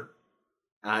entire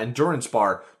endurance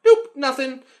bar, nope,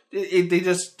 nothing. They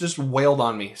just wailed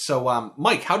on me. So,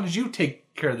 Mike, how did you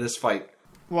take care of this fight?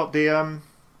 What,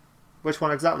 which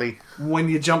one exactly? When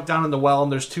you jump down in the well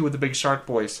and there's two of the big shark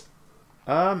boys.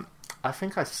 I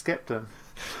think I skipped them.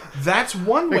 That's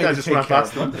one way I to just take ran care of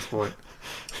past them them. at this point.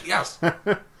 Yes.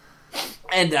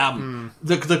 And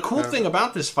the cool thing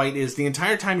about this fight is the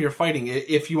entire time you're fighting,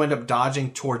 if you end up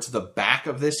dodging towards the back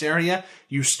of this area,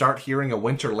 you start hearing a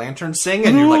Winter Lantern sing,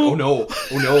 and you're like, oh no,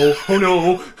 oh no, oh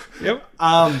no.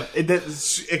 Yep.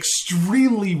 That's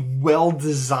extremely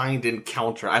well-designed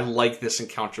encounter. I like this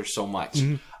encounter so much.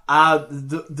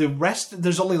 The rest,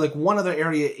 there's only like one other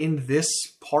area in this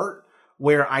part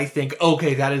where I think,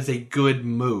 okay, that is a good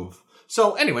move.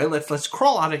 So anyway, let's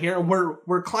crawl out of here.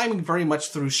 We're climbing very much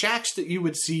through shacks that you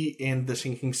would see in the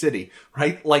Sinking City,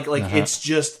 right? Like it's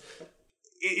just,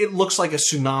 it looks like a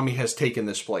tsunami has taken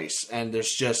this place, and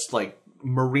there's just like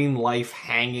marine life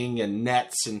hanging and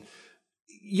nets, and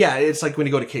yeah, it's like when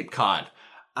you go to Cape Cod.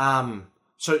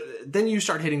 So then you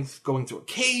start going through a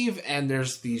cave, and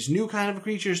there's these new kind of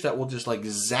creatures that will just like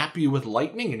zap you with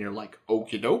lightning, and you're like,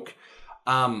 okie doke.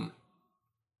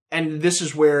 And this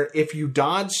is where if you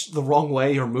dodge the wrong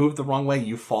way or move the wrong way,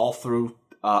 you fall through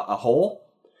a hole,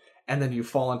 and then you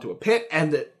fall into a pit.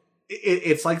 And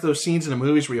it's like those scenes in the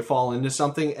movies where you fall into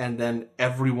something, and then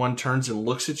everyone turns and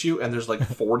looks at you, and there's like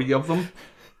 40 of them.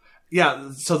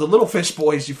 Yeah, so the little fish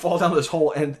boys, you fall down this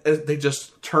hole, and they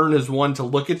just turn as one to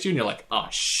look at you, and you're like, oh,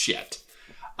 shit.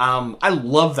 I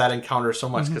love that encounter so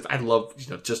much, because I love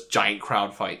just giant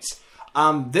crowd fights.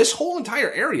 This whole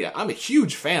entire area, I'm a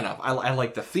huge fan of. I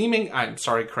like the theming. I'm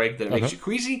sorry, Craig, that it makes you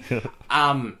queasy.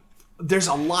 There's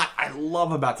a lot I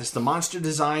love about this. The monster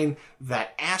design,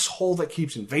 that asshole that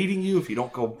keeps invading you if you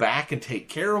don't go back and take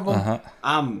care of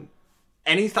him.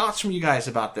 Any thoughts from you guys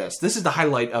about this? This is the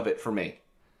highlight of it for me.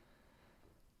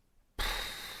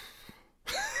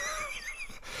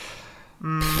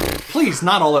 Please,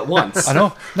 not all at once. I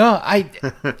know. No,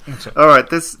 All right,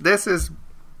 this is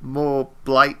more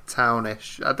Blight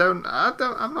Townish.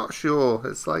 I'm not sure.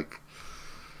 It's like,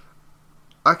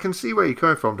 I can see where you're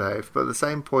coming from, Dave, but at the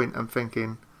same point, I'm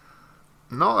thinking,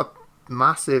 not a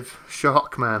massive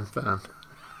Sharkman fan.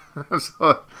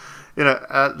 So,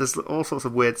 there's all sorts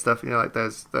of weird stuff. Like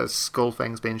there's skull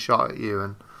things being shot at you,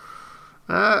 and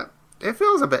it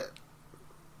feels a bit.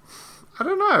 I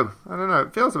don't know.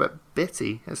 It feels a bit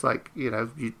bitty. It's like you're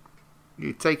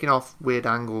taking off weird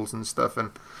angles and stuff,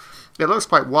 and it looks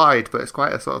quite wide, but it's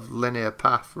quite a sort of linear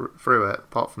path through it,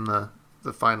 apart from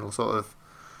the final sort of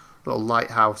little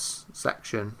lighthouse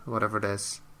section, or whatever it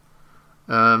is.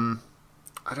 I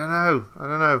don't know.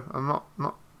 I'm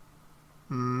not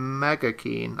mega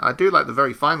keen. I do like the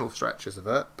very final stretches of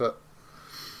it, but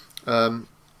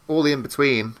all the in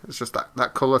between, it's just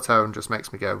that colour tone just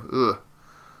makes me go, ugh.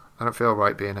 I don't feel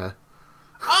right being here.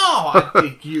 Oh,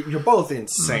 you're both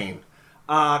insane.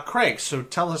 Craig, so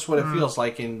tell us what it feels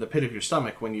like in the pit of your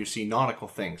stomach when you see nautical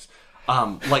things.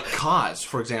 Like Kaz,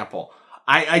 for example.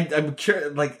 I'm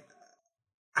curious, like,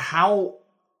 how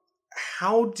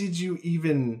did you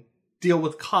even deal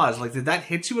with Kaz? Like, did that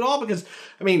hit you at all? Because,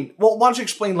 I mean, well, why don't you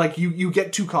explain, like, you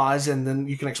get to Kaz, and then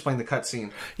you can explain the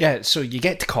cutscene. Yeah, so you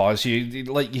get to Kaz, you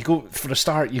go, for a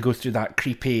start, you go through that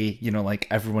creepy, like,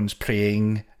 everyone's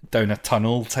praying down a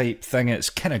tunnel type thing. It's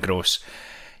kind of gross.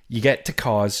 You get to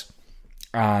Kaz,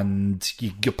 and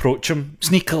you approach him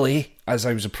sneakily, as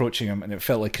I was approaching him, and it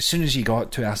felt like as soon as you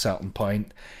got to a certain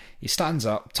point, he stands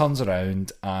up, turns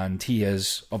around, and he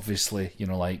is obviously,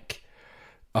 like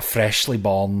a freshly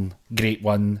born Great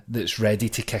One that's ready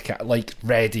to kick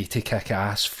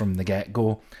ass from the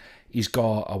get-go. He's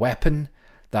got a weapon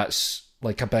that's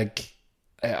like a big...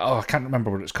 I can't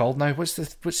remember what it's called now. What's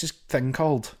this thing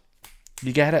called?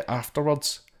 You get it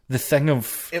afterwards. The thing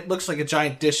of... It looks like a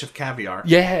giant dish of caviar.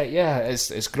 Yeah,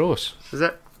 it's gross. Is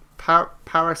it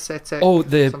parasitic? Oh,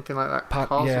 something like that.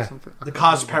 Cause yeah. or something? The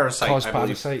Kaz parasite. Kaz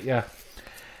parasite, yeah.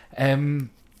 And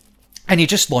he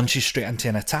just launches straight into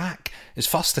an attack. His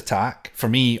first attack, for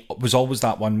me, was always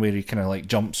that one where he kind of like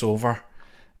jumps over,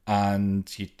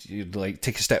 and you like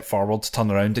take a step forward,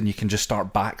 turn around, and you can just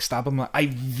start backstabbing.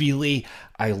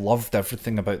 I loved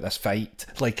everything about this fight.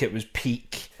 Like, it was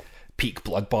peak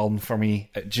Bloodborne for me.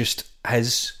 It just,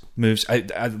 his moves,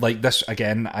 I like this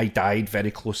again. I died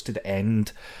very close to the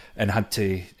end and had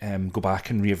to go back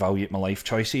and reevaluate my life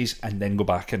choices, and then go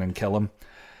back in and kill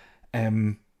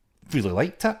him. Really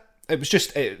liked it. It was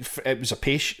just it was a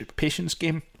patience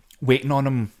game, waiting on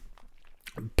him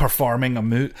performing a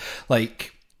move.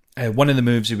 Like, one of the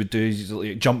moves he would do is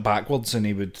like jump backwards, and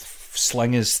he would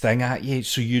sling his thing at you,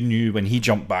 so you knew when he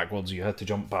jumped backwards you had to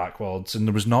jump backwards, and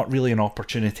there was not really an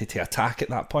opportunity to attack at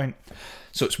that point.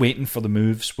 So it's waiting for the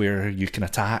moves where you can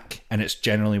attack, and it's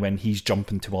generally when he's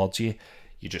jumping towards you,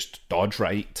 you just dodge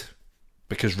right,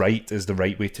 because right is the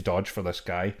right way to dodge for this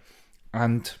guy,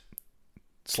 and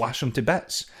slash him to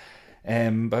bits.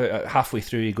 About halfway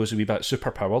through, he goes a wee bit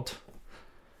superpowered,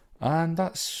 and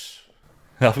that's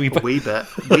a wee bit. Wee bit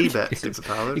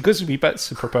superpowered. He goes a wee bit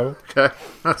superpowered. Okay.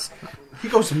 He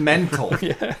goes mental.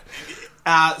 Yeah.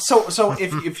 So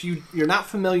if you're not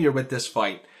familiar with this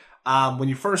fight, when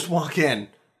you first walk in,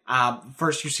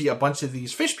 first you see a bunch of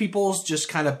these fish peoples just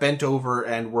kind of bent over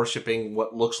and worshipping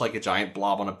what looks like a giant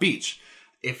blob on a beach.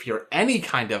 If you're any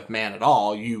kind of man at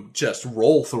all, you just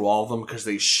roll through all of them because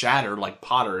they shatter like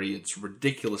pottery. It's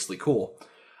ridiculously cool.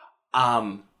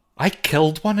 I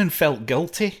killed one and felt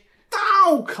guilty.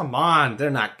 Oh, come on.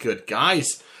 They're not good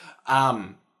guys.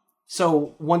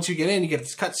 So once you get in, you get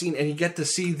this cutscene and you get to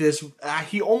see this.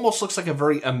 He almost looks like a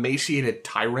very emaciated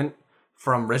tyrant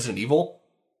from Resident Evil.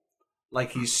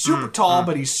 Like he's super tall,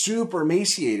 but he's super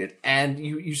emaciated. And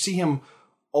you see him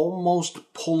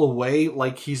almost pull away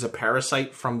like he's a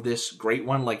parasite from this great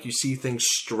one. Like you see things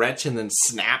stretch and then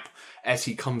snap as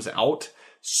he comes out.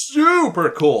 Super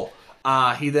cool.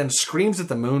 He then screams at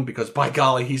the moon because by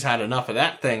golly, he's had enough of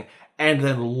that thing, and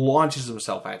then launches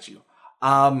himself at you.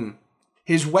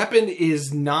 His weapon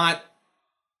is not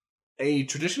a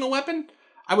traditional weapon.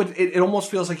 It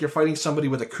almost feels like you're fighting somebody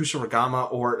with a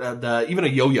kusarigama or even a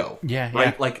yo-yo. Yeah, right?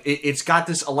 yeah. Like it's got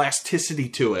this elasticity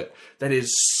to it that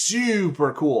is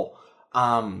super cool.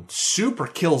 Super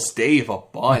kills Dave a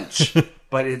bunch,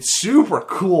 but it's super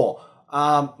cool.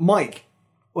 Mike,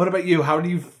 what about you? How do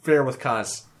you fare with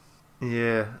Kaz?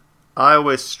 Yeah, I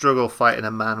always struggle fighting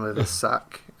a man with a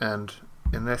sack, and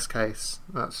in this case,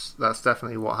 that's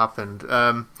definitely what happened.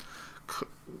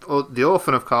 The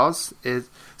Orphan of Kaz is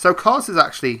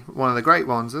actually one of the great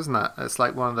ones, isn't it? It's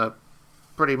like one of the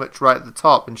pretty much right at the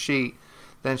top, and she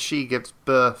gives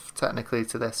birth technically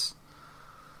to this.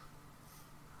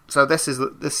 So this is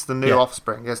the new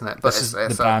offspring, isn't it? But it's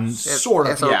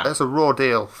a raw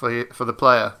deal for the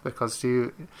player because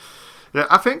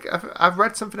I think I've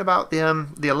read something about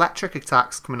the electric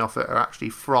attacks coming off it are actually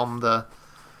from the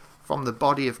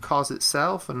body of Kaz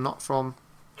itself and not from.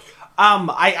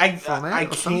 I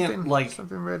can't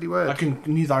something really weird. I can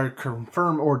neither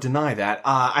confirm or deny that.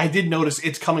 I did notice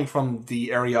it's coming from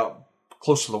the area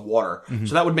close to the water,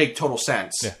 so that would make total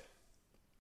sense.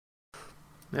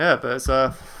 Yeah, but it's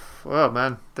well,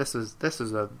 man, this is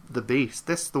the beast.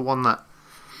 This is the one that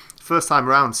first time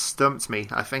around stumped me.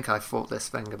 I think I fought this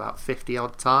thing about 50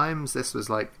 odd times. This was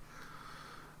like,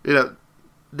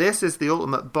 this is the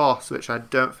ultimate boss, which I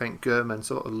don't think Gurman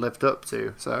sort of lived up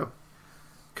to. So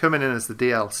coming in as the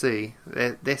DLC,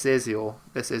 this is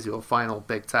your final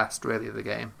big test, really, of the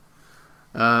game.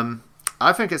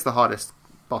 I think it's the hardest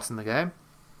boss in the game.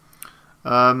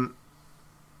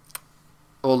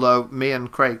 Although me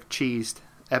and Craig cheesed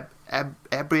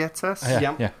Ebrietus.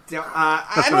 Yeah.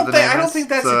 I don't think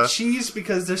that's a cheese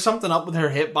because there's something up with her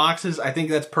hitboxes. I think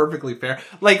that's perfectly fair.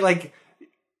 Like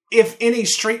if in a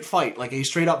straight fight, like a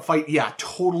straight up fight, yeah,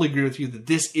 totally agree with you that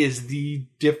this is the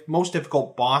most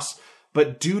difficult boss.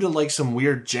 But due to like some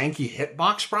weird janky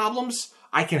hitbox problems,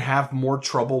 I can have more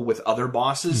trouble with other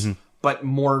bosses, but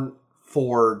more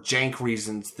for jank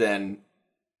reasons than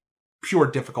pure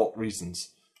difficult reasons.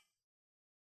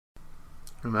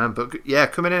 Man, but yeah,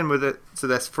 coming in with it to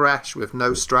this fresh with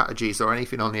no strategies or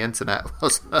anything on the internet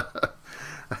was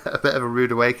a bit of a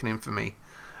rude awakening for me,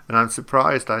 and I'm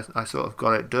surprised I sort of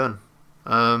got it done.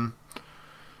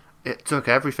 It took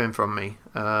everything from me,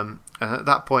 and at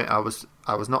that point I was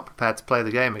not prepared to play the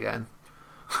game again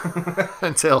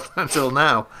until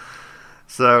now.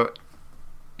 So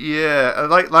yeah,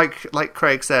 like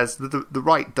Craig says, the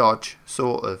right dodge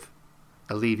sort of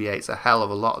alleviates a hell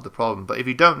of a lot of the problem. But if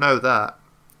you don't know that,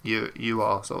 you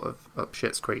are sort of up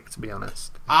shit's creek, to be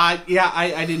honest. Yeah,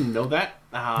 I didn't know that.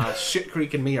 Shit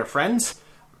Creek and me are friends.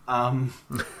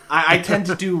 I tend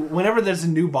to do, whenever there's a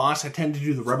new boss, I tend to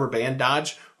do the rubber band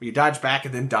dodge, where you dodge back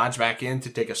and then dodge back in to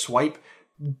take a swipe.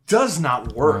 Does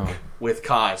not work with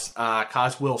Kaz.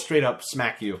 Kaz will straight up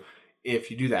smack you if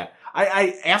you do that.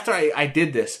 After I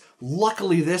did this,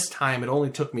 luckily this time it only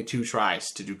took me 2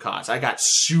 tries to do Kaz. I got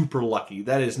super lucky.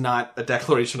 That is not a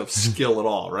declaration of skill at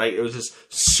all, right? It was just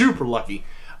super lucky.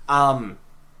 I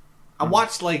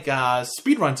watched like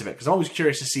speedruns of it because I'm always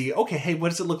curious to see, okay, hey, what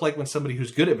does it look like when somebody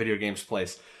who's good at video games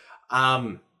plays?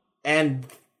 And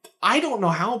I don't know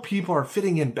how people are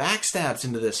fitting in backstabs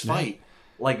into this fight.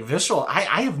 Like visceral,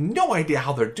 I have no idea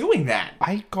how they're doing that.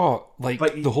 I got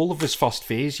the whole of his first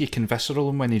phase. You can visceral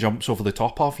him when he jumps over the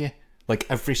top of you. Like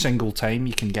every single time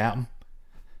you can get him.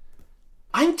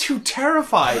 I'm too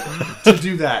terrified to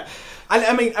do that.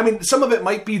 I mean, some of it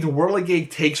might be the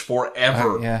whirligig takes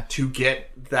forever to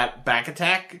get that back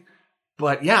attack,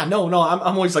 But yeah, no, I'm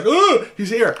always like, oh, he's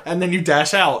here, and then you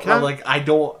dash out. I'm like, I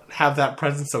don't have that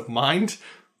presence of mind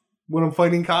when I'm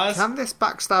fighting Kaz. Can this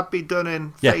backstab be done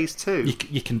in phase 2?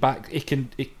 You can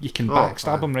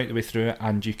backstab him right the way through it,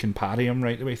 and you can parry him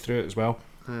right the way through it as well.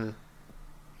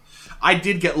 I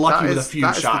did get lucky with a few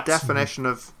shots. That is the definition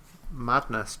of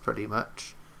madness, pretty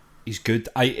much. He's good.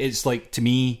 It's like, to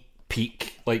me,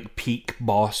 peak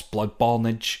boss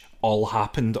Bloodborne-age all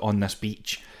happened on this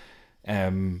beach.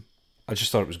 I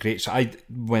just thought it was great. So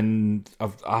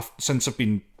since I've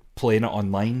been playing it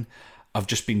online, I've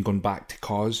just been going back to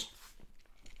Cause,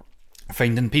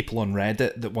 finding people on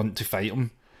Reddit that want to fight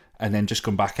him, and then just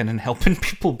going back in and helping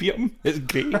people beat him. It's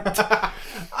great.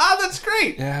 That's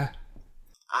great. Yeah.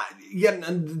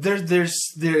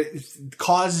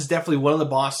 Cause is definitely one of the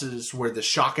bosses where the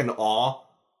shock and awe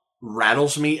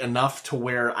rattles me enough to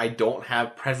where I don't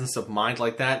have presence of mind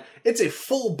like that. It's a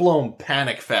full-blown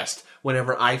panic fest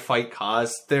whenever I fight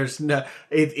Cause. It's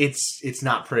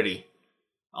not pretty.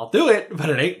 I'll do it, but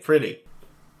it ain't pretty.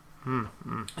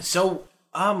 So,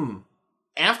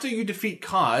 after you defeat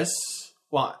Cause,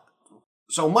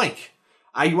 so Mike,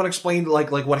 you want to explain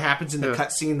like what happens in the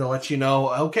cutscene to let you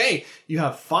know, okay, you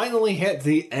have finally hit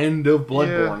the end of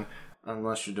Bloodborne,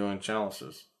 unless you're doing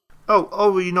chalices.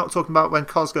 Oh, were you not talking about when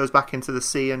Cos goes back into the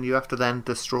sea and you have to then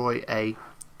destroy a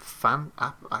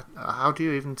how do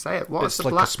you even say it? What is the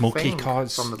like black a smoky thing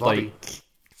Cos, from the body?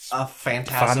 A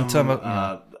phantasm.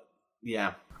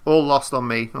 Yeah. All lost on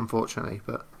me, unfortunately,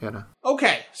 but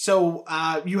Okay, so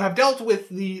you have dealt with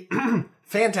the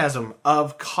phantasm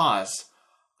of Cos.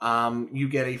 You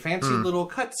get a fancy little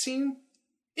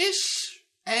cutscene-ish,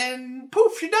 and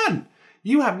poof, you're done.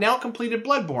 You have now completed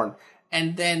Bloodborne.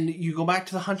 And then you go back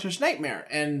to the Hunter's Nightmare,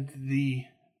 and the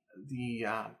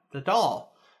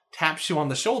doll taps you on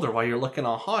the shoulder while you're looking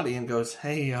all haughty and goes,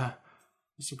 "Hey, there's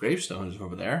some gravestones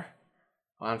over there.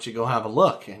 Why don't you go have a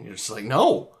look?" And you're just like,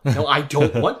 no, I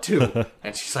don't want to.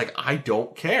 And she's like, "I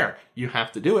don't care. You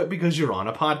have to do it because you're on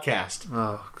a podcast."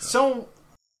 Oh, God. So,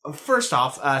 first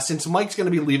off, since Mike's going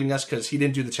to be leaving us because he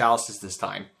didn't do the chalices this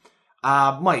time,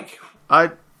 Mike,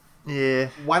 why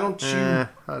don't you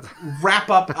wrap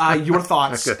up your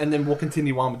thoughts, and then we'll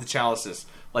continue on with the chalices.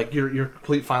 Like, your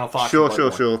complete final thoughts.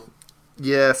 Sure.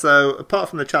 Yeah, so, apart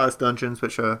from the chalice dungeons,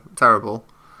 which are terrible.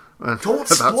 Don't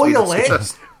spoil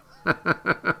it!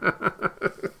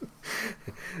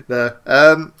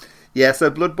 No. Yeah, so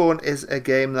Bloodborne is a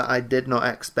game that I did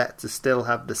not expect to still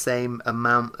have the same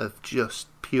amount of just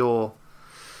pure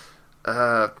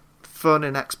fun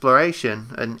and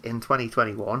exploration in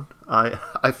 2021.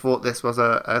 I thought this was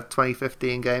a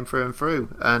 2015 game through and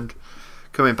through, and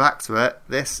coming back to it,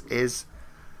 this is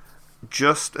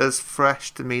just as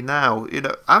fresh to me now.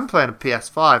 I'm playing a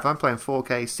PS5, I'm playing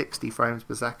 4K 60 frames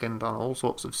per second on all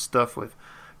sorts of stuff with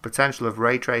potential of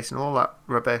ray tracing, all that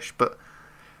rubbish, but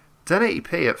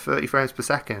 1080p at 30 frames per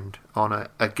second on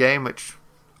a game which,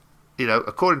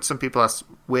 according to some people has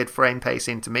weird frame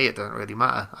pacing. To me, it doesn't really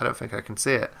matter. I don't think I can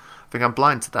see it. I think I'm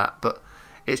blind to that, but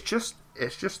it's just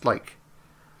like,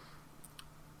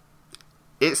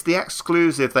 it's the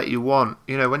exclusive that you want.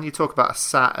 When you talk about a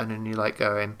Saturn and you're like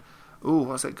going, "Ooh,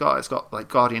 what's it got? It's got like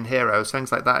Guardian Heroes,"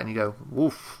 things like that, and you go,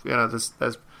 "Woof!"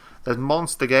 There's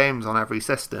monster games on every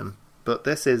system, but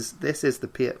this is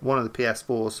one of the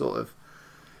PS4's sort of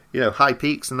high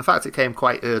peaks, and the fact it came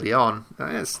quite early on,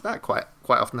 that quite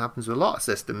often happens with a lot of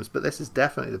systems, but this is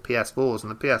definitely the PS4's,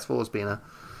 and the PS4's been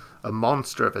a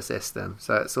monster of a system,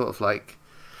 so it's sort of like,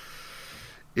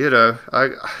 I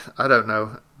don't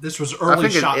know. This was early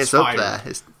shots it's fired. Up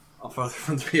there. It's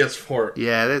from the PS4.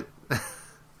 Yeah,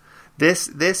 this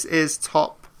is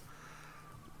top.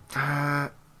 I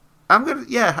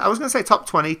was gonna say top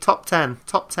 20, top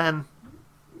 10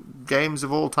 games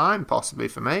of all time, possibly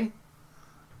for me.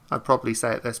 I'd probably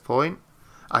say at this point.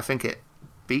 I think it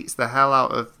beats the hell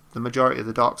out of the majority of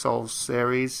the Dark Souls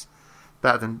series.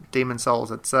 Better than Demon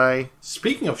Souls, I'd say.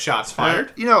 Speaking of shots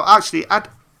fired, actually, I'd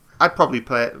probably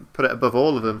put it above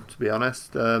all of them, to be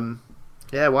honest.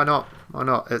 Yeah, why not? Why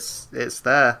not? It's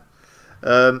there.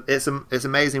 It's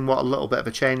amazing what a little bit of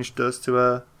a change does to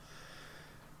a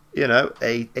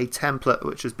template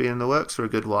which has been in the works for a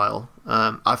good while.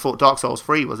 I thought Dark Souls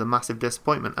 3 was a massive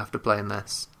disappointment after playing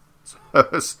this. So,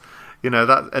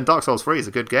 and Dark Souls 3 is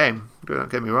a good game. Don't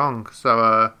get me wrong.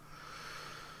 So,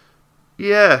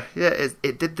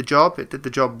 it did the job. It did the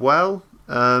job well.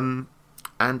 And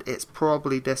it's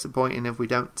probably disappointing if we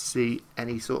don't see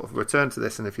any sort of return to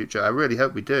this in the future. I really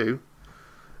hope we do.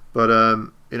 But,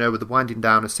 with the winding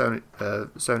down of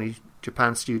Sony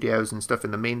Japan Studios and stuff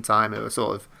in the meantime, it was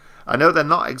sort of... I know they're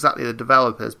not exactly the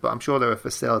developers, but I'm sure they were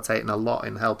facilitating a lot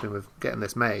in helping with getting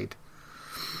this made.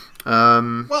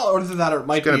 Well, or that it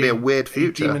might going to be a weird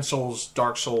future. Demon Souls,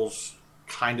 Dark Souls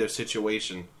kind of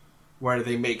situation where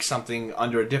they make something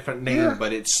under a different name,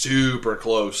 but it's super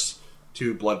close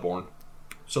to Bloodborne,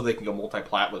 so they can go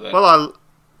multi-plat with it. Well,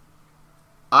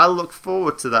 I look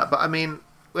forward to that, but I mean,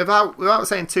 without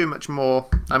saying too much more,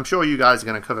 I'm sure you guys are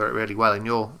going to cover it really well in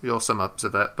your sum-ups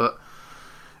of it, but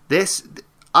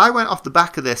I went off the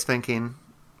back of this thinking,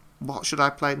 what should I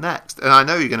play next? And I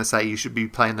know you're going to say you should be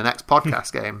playing the next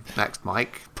podcast game next,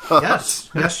 Mike. But yes,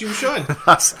 you should.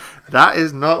 That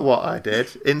is not what I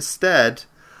did. Instead,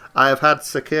 I have had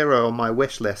Sekiro on my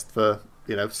wish list for,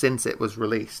 since it was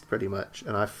released, pretty much,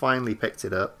 and I finally picked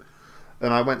it up.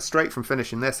 And I went straight from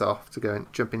finishing this off to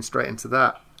jumping straight into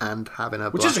that and having a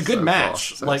blast. Which is a good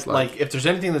match. So like if there's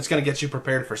anything that's going to get you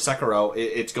prepared for Sekiro,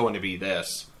 it's going to be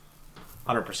this.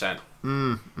 100%.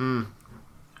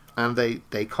 And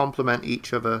they complement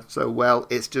each other so well.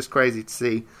 It's just crazy to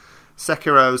see.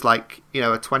 Sekiro's a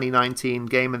 2019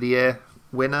 Game of the Year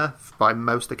winner by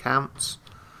most accounts.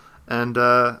 And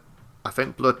I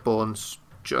think Bloodborne's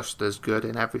just as good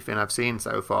in everything I've seen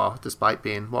so far, despite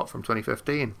being from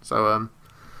 2015. So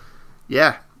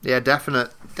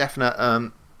definite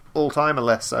all-timer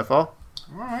list so far.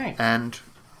 All right. And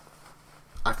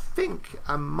I think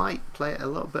I might play it a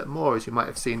little bit more, as you might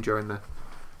have seen during the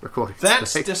recording.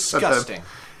 That's disgusting.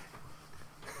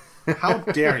 How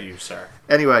dare you, sir?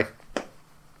 Anyway,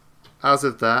 as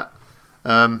of that,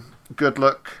 good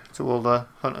luck to all the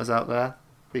hunters out there.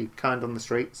 Be kind on the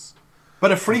streets.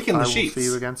 But a freak in the sheets. I will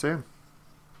see you again soon.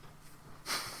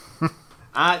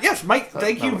 Yes, Mike,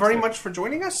 thank you very much for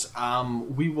joining us.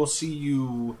 We will see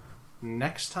you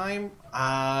next time.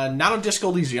 Not on Disco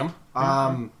Elysium.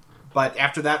 But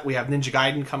after that, we have Ninja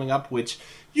Gaiden coming up, which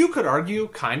you could argue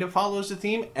kind of follows the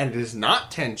theme, and it is not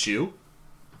Tenchu.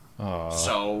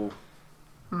 So,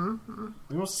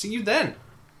 we will see you then.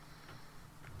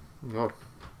 All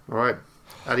right.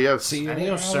 Adios. See you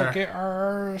Adios, later,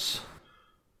 sir.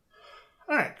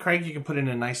 All right, Craig, you can put in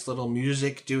a nice little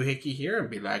music doohickey here and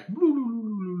be like,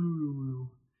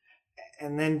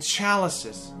 and then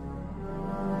chalices.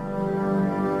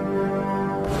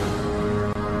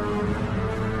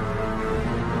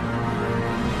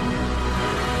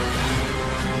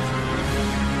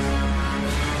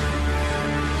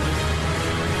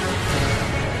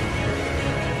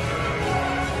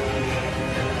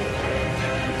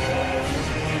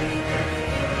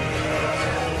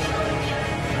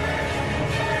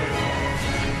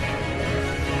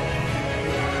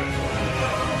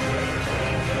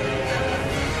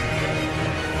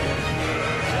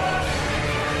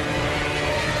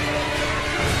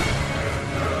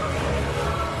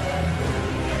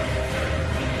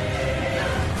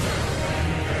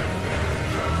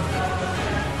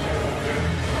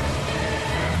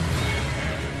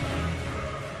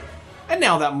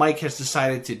 Now that Mike has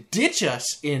decided to ditch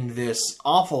us in this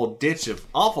awful ditch of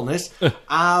awfulness, me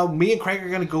and Craig are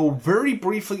going to go very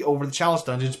briefly over the Chalice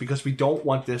Dungeons because we don't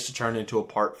want this to turn into a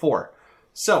part 4.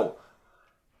 So,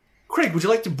 Craig, would you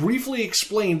like to briefly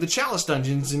explain the Chalice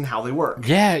Dungeons and how they work?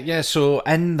 Yeah. So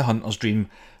in the Hunter's Dream,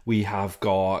 we have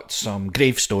got some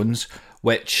gravestones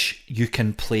which you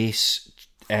can place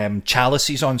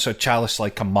chalices on. So chalice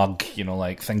like a mug,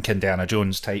 like think Indiana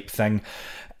Jones type thing.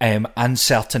 And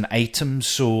certain items,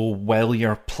 so while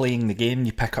you're playing the game,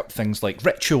 you pick up things like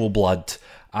ritual blood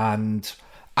and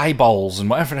eyeballs and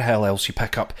whatever the hell else you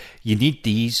pick up. You need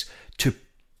these to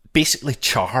basically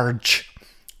charge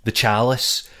the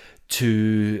chalice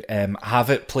to have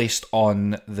it placed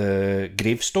on the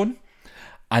gravestone,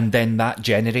 and then that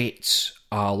generates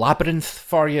a labyrinth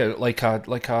for you, like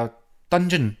a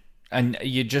dungeon, and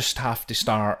you just have to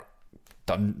start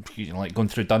going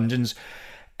through dungeons.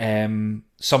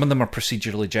 Some of them are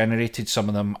procedurally generated, some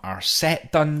of them are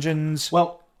set dungeons.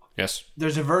 Well, yes.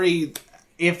 There's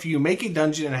if you make a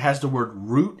dungeon and it has the word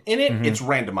root in it, it's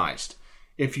randomized.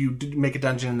 If you make a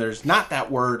dungeon and there's not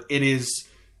that word, it is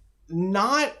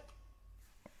not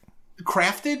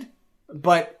crafted,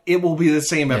 but it will be the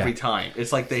same every time.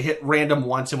 It's like they hit random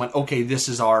once and went, okay, this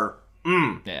is our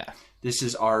this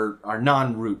is our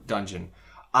non-root dungeon.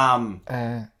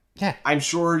 Yeah. I'm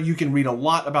sure you can read a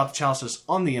lot about the chalices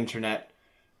on the internet,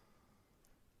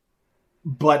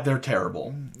 but they're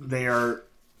terrible. They're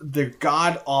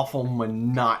god-awful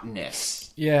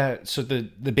monotonous. Yeah, so the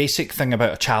basic thing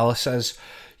about a chalice is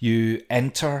you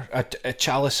enter... A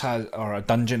chalice or a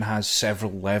dungeon has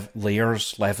several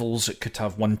levels. It could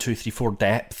have 1, 2, 3, 4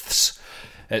 depths,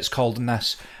 it's called in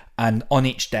this. And on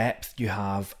each depth, you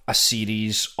have a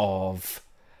series of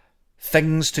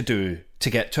things to do to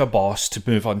get to a boss to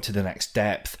move on to the next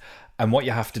depth. And what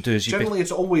you have to do is generally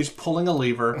it's always pulling a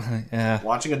lever, yeah,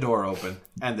 watching a door open,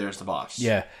 and there's the boss.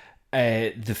 Yeah.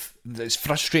 It's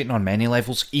frustrating on many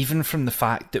levels, even from the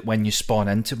fact that when you spawn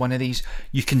into one of these,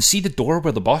 you can see the door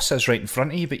where the boss is right in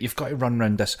front of you, but you've got to run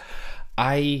around this.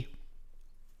 I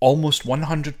almost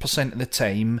 100% of the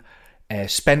time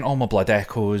spent all my blood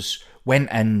echoes, went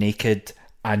in naked,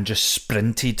 and just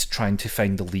sprinted trying to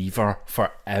find the lever for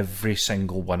every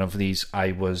single one of these.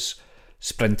 I was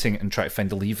sprinting and trying to find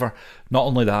the lever. Not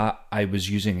only that, I was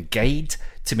using a guide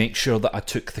to make sure that I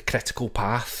took the critical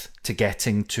path to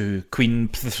getting to Queen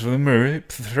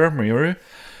Pthumru,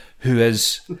 who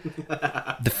is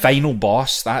the final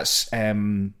boss. That's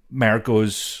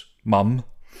Mergo's mum.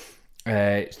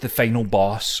 It's the final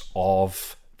boss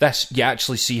of this. You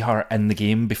actually see her in the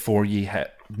game before you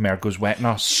hit Mergo's wet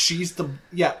nurse. She's the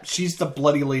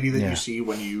bloody lady that you see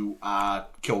when you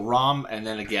kill Rom, and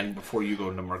then again before you go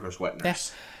into Mergo's wet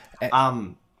nurse.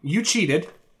 You cheated.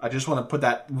 I just want to put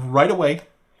that right away.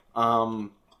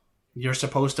 You're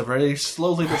supposed to very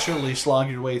slowly but surely slog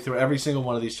your way through every single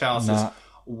one of these chalices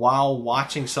while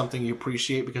watching something you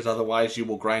appreciate, because otherwise you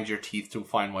will grind your teeth to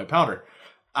fine white powder.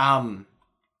 And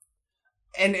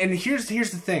here's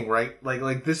the thing, right?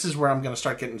 Like this is where I'm going to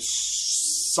start getting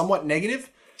somewhat negative.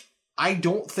 I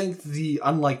don't think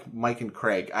unlike Mike and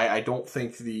Craig, I don't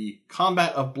think the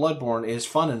combat of Bloodborne is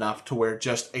fun enough to where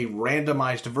just a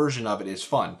randomized version of it is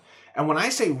fun. And when I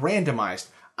say randomized,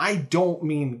 I don't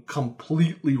mean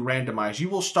completely randomized. You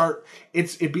will start,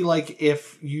 it'd be like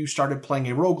if you started playing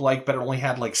a roguelike, but it only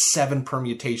had like 7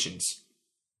 permutations.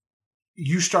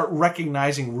 You start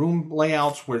recognizing room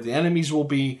layouts, where the enemies will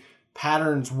be,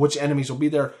 patterns, which enemies will be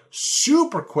there,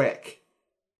 super quick.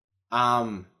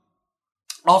 Also,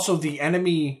 the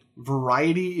enemy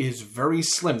variety is very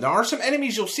slim. There are some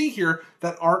enemies you'll see here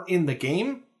that aren't in the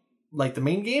game, like the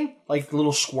main game, like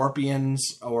little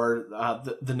scorpions or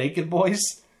the naked boys.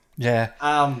 Yeah.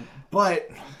 But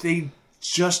they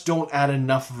just don't add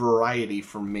enough variety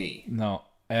for me. No.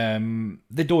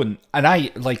 They don't. And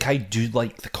I do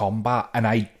like the combat, and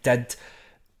I did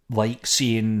like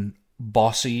seeing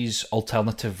bosses,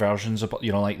 alternative versions of,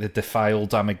 like the Defiled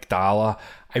Amygdala.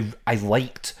 I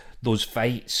liked those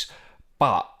fights,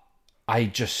 but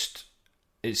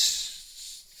it's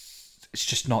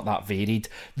just not that varied.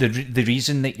 The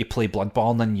reason that you play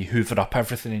Bloodborne and you hoover up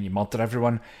everything and you murder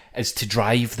everyone is to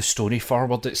drive the story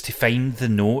forward. It's to find the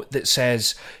note that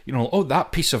says, oh,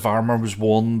 that piece of armour was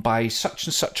worn by such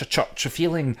and such a church of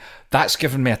healing. That's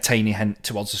given me a tiny hint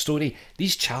towards the story.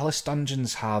 These Chalice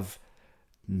dungeons have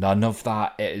none of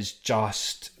that. It is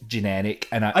just generic.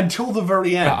 Until the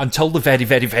very end. Until the very,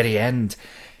 very, very end.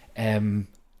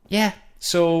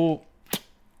 So,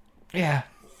 yeah.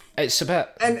 It's a bit...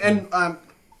 And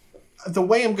the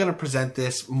way I'm going to present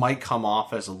this might come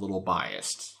off as a little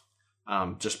biased,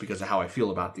 just because of how I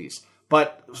feel about these.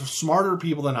 But smarter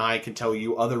people than I can tell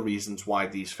you other reasons why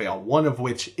these fail. One of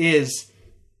which is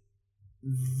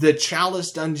the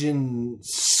Chalice Dungeon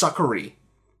suckery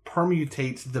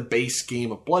permutates the base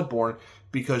game of Bloodborne,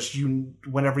 because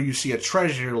whenever you see a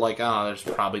treasure, you're like, there's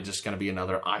probably just going to be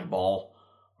another eyeball,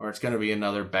 or it's going to be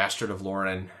another Bastard of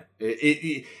Loren.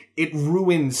 It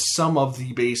ruins some of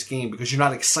the base game, because you're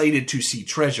not excited to see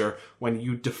treasure when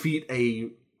you defeat a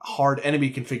hard enemy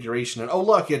configuration. And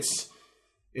look, it's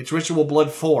Ritual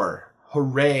Blood 4.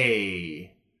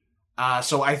 Hooray!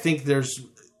 So I think there's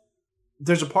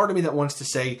a part of me that wants to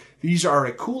say these are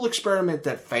a cool experiment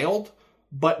that failed,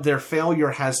 but their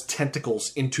failure has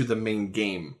tentacles into the main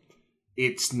game.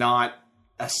 It's not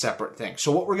a separate thing.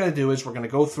 So what we're going to do is we're going to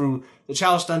go through the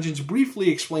Chalice Dungeons, briefly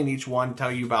explain each one,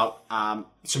 tell you about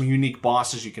some unique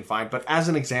bosses you can find. But as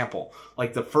an example,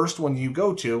 like the first one you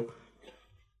go to,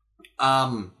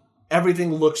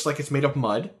 everything looks like it's made of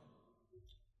mud.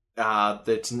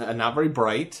 That's not very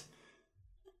bright.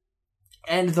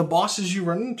 And the bosses you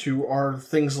run into are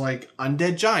things like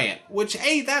Undead Giant, which,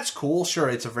 hey, that's cool. Sure,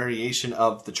 it's a variation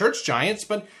of the Church Giants,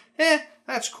 but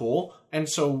that's cool. And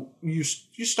so you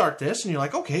start this, and you're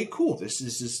like, okay, cool. This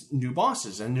is new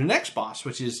bosses. And your next boss,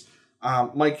 which is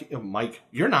Mike,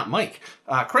 you're not Mike.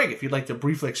 Craig, if you'd like to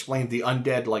briefly explain the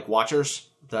Undead Watchers,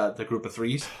 the group of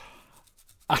 3s.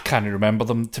 I can't remember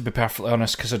them, to be perfectly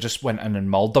honest, because I just went in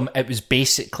and mauled them. It was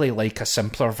basically like a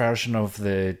simpler version of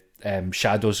the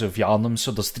Shadows of Yharnam.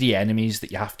 So there's 3 enemies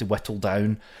that you have to whittle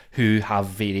down who have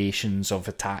variations of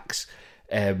attacks.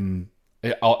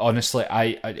 Honestly,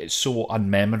 it's so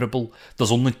unmemorable.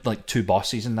 There's only 2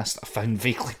 bosses in this that I found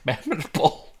vaguely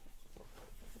memorable.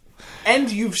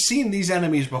 And you've seen these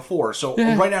enemies before, so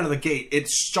right out of the gate,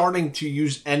 it's starting to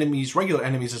use regular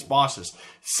enemies as bosses.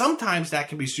 Sometimes that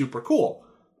can be super cool.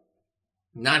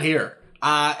 Not here.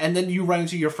 And then you run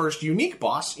into your first unique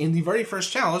boss in the very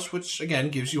first challenge, which, again,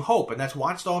 gives you hope. And that's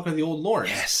Watchdog of the Old Lords.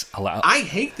 Yes. I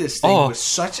hate this thing with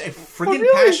such a friggin'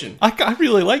 really? passion. I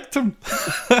really liked him.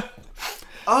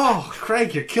 Oh,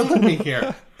 Craig, you're killing me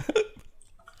here.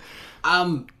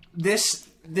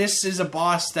 This is a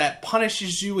boss that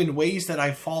punishes you in ways that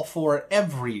I fall for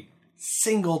every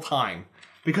single time.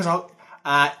 Because I'll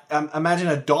imagine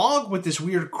a dog with this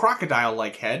weird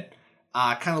crocodile-like head.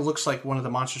 Kind of looks like one of the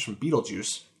monsters from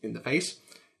Beetlejuice in the face.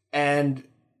 And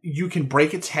you can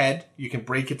break its head, you can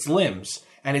break its limbs,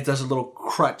 and it does a little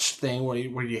crutch thing where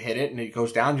you hit it and it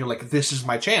goes down. You're like, this is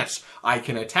my chance. I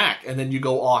can attack. And then you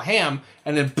go all ham,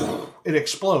 and then it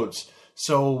explodes.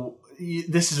 So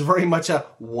this is very much a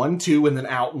 1-2 and then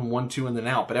out and 1-2 and then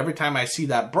out. But every time I see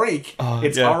that break,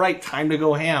 it's all right, time to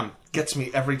go ham. Gets me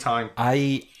every time.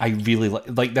 I really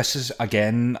like this is,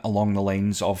 again, along the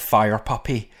lines of Fire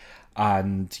Puppy.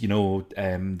 And,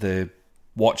 the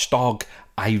Watchdog,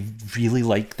 I really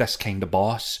like this kind of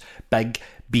boss. Big,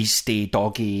 beastie,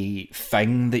 doggy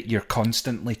thing that you're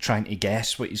constantly trying to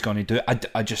guess what he's going to do.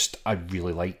 I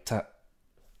really liked it.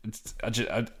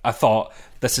 I thought,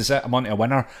 this is it, I'm onto a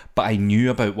winner. But I knew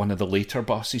about one of the later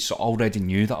bosses, so I already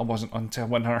knew that I wasn't onto a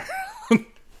winner.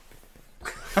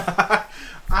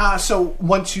 So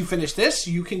once you finish this,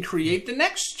 you can create the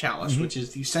next chalice, which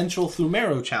is the Central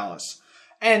Thumero Chalice.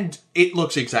 And it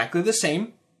looks exactly the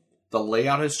same. The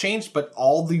layout has changed, but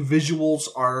all the visuals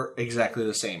are exactly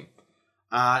the same.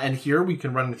 And here we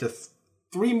can run into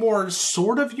 3 more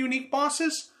sort of unique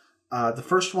bosses. The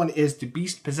first one is the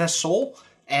Beast-Possessed Soul.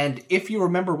 And if you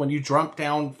remember when you jump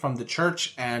down from the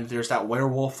church and there's that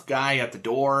werewolf guy at the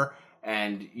door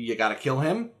and you gotta kill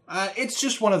him, it's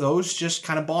just one of those, just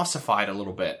kind of bossified a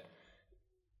little bit.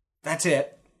 That's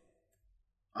it.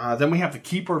 Then we have the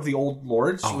Keeper of the Old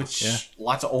Lords,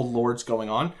 lots of Old Lords going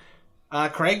on.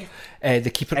 Craig, the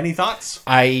Keeper. Any thoughts?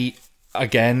 I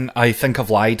think I've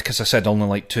lied because I said only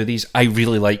like 2 of these. I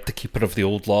really liked the Keeper of the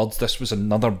Old Lords. This was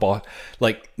another boss,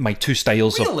 like my 2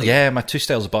 styles really? my 2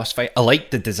 styles of boss fight. I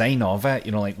liked the design of it,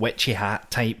 like witchy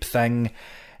hat type thing.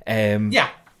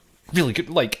 Really good.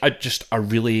 Like a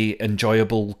really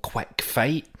enjoyable, quick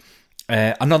fight.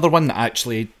 Another one that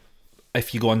actually,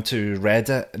 if you go onto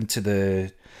Reddit, into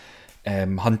the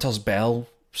Hunter's Bell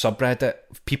subreddit,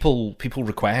 people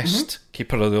request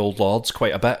Keeper of the Old Lords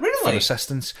quite a bit for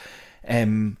assistance.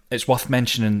 It's worth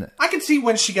mentioning. I can see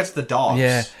when she gets the dogs.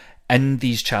 Yeah, in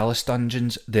these chalice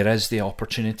dungeons, there is the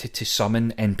opportunity to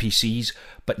summon NPCs,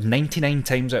 but 99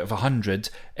 times out of 100,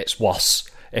 it's worse.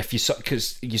 If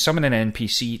because you summon an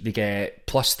NPC, they get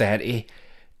plus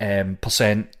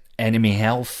 30% enemy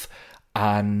health,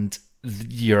 and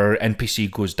your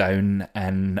NPC goes down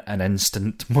in an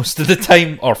instant most of the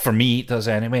time, or for me it does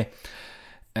anyway.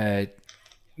 It's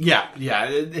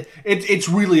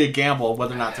really a gamble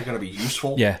whether or not they're going to be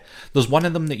useful. Yeah, there's one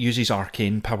of them that uses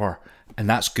arcane power, and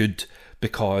that's good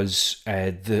because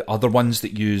the other ones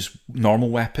that use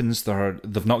normal weapons,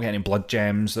 they've not got any blood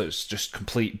gems. That's just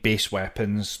complete base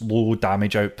weapons, low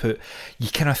damage output.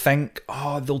 You kind of think,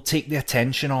 they'll take the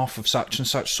attention off of such and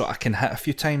such, so I can hit a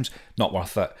few times. Not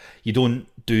worth it. You don't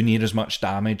do near as much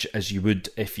damage as you would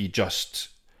if you just,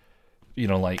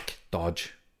 like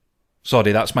dodge.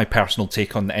 Sorry, that's my personal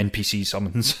take on the NPC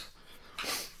summons.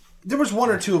 There was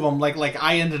 1 or 2 of them, like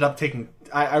I ended up taking...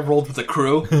 I rolled with the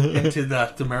crew into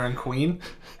the Thumerian Queen,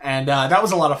 and that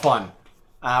was a lot of fun.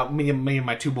 Me and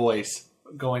my 2 boys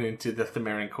going into the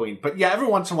Thumerian Queen. But yeah, every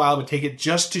once in a while I would take it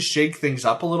just to shake things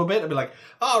up a little bit. I'd be like,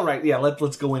 all right, yeah,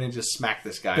 let's go in and just smack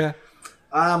this guy.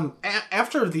 Yeah.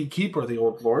 After the Keeper of the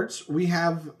Old Lords, we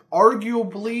have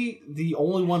arguably the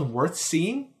only one worth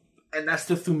seeing, and that's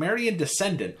the Thumerian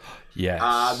Descendant.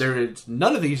 Yes. There is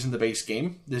none of these in the base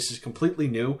game. This is completely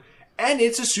new. And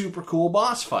it's a super cool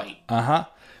boss fight.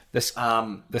 This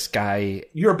guy...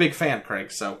 You're a big fan,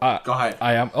 Craig, so go ahead.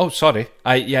 I am... Oh, sorry.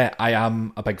 I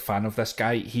am a big fan of this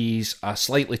guy. He's a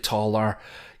slightly taller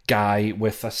guy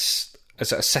with is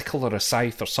it a sickle or a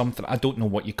scythe or something? I don't know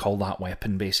what you call that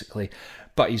weapon, basically.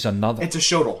 But he's another... It's a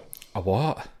shotel. A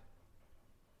what?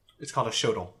 It's called a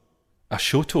shotel. A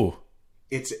shoto?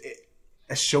 It's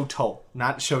a shoto,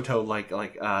 not shoto like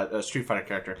a Street Fighter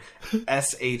character.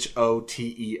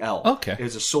 Shotel. Okay.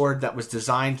 It's a sword that was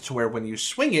designed to where when you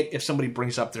swing it, if somebody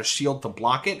brings up their shield to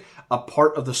block it, a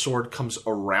part of the sword comes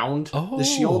around the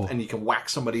shield, and you can whack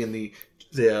somebody in the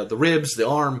ribs, the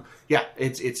arm. Yeah,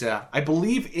 it's I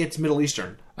believe it's Middle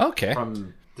Eastern. Okay.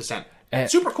 From Descent.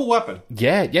 Super cool weapon.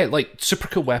 Yeah, like super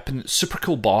cool weapon, super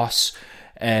cool boss.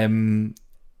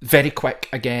 Very quick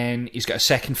again. He's got a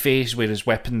second phase where his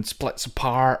weapon splits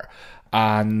apart,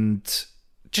 and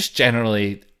just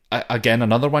generally again,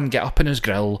 another one, get up in his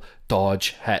grill,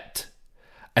 dodge, hit.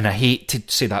 And I hate to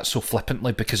say that so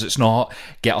flippantly because it's not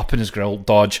get up in his grill,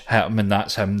 dodge, hit him, and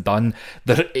that's him done.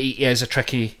 He is a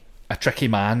tricky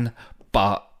man,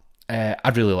 but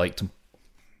I really liked him.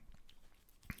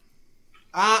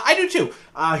 I do too.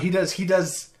 He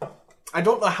does. I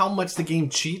don't know how much the game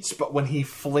cheats, but when he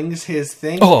flings his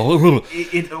thing,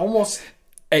 it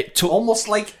almost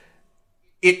like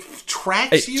it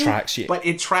tracks you, but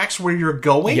it tracks where you're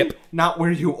going, not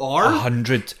where you are.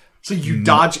 100. So you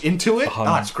dodge into it? Oh,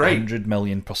 that's great.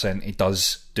 100,000,000% he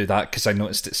does do that, because I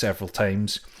noticed it several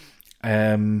times.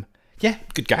 Yeah,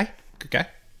 good guy.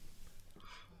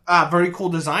 Very cool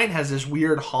design. Has this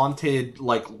weird haunted,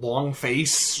 like, long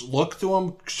face look to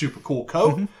him. Super cool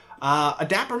coat. A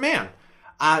dapper man.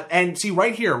 And see,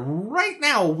 right here, right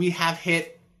now, we have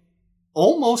hit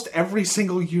almost every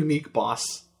single unique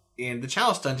boss in the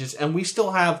Chalice Dungeons, and we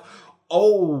still have,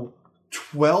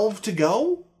 12 to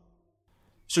go?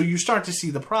 So you start to see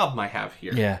the problem I have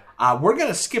here. Yeah. We're going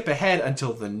to skip ahead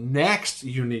until the next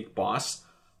unique boss.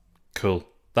 Cool.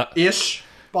 Boss-ish.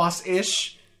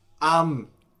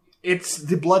 It's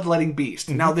the Bloodletting Beast.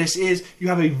 Now this is, you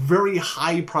have a very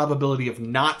high probability of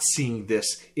not seeing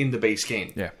this in the base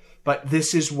game. Yeah. But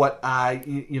this is what,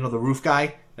 the roof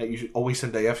guy that you always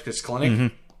send to Efka's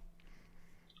clinic.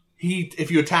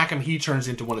 If you attack him, he turns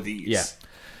into one of these. Yeah.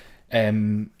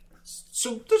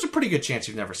 So there's a pretty good chance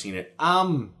you've never seen it.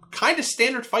 Kind of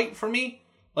standard fight for me.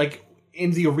 Like,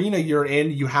 in the arena you're in,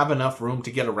 you have enough room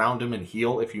to get around him and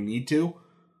heal if you need to.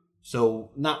 So,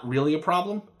 not really a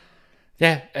problem.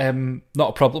 Yeah, not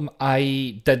a problem.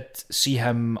 I did see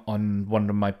him on one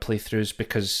of my playthroughs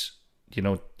because,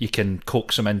 you can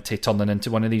coax him into turning into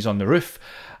one of these on the roof.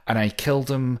 And I killed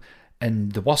him in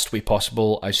the worst way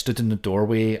possible. I stood in the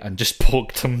doorway and just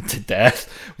poked him to death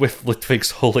with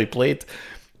Ludwig's Holy Blade.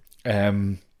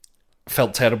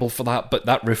 Felt terrible for that, but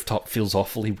that rooftop feels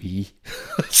awfully wee.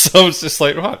 So it's just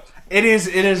like, what? It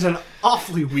is an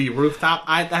awfully wee rooftop.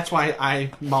 That's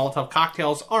why Molotov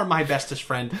cocktails are my bestest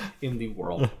friend in the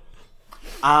world.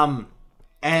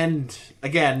 And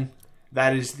again,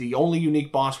 that is the only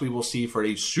unique boss we will see for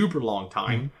a super long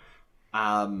time.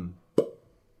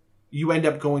 You end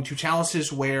up going to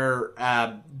chalices where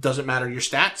doesn't matter your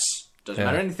stats, doesn't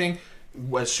matter anything.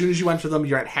 As soon as you enter them,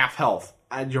 you're at half health.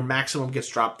 And your maximum gets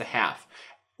dropped to half.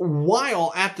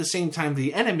 While at the same time,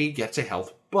 the enemy gets a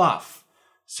health buff.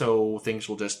 So things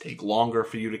will just take longer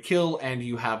for you to kill, and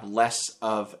you have less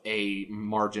of a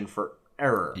margin for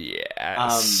error.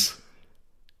 Yes.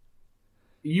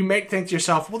 You may think to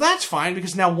yourself, well, that's fine,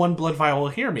 because now one blood vial will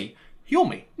heal me.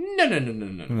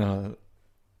 No.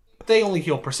 They only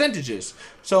heal percentages.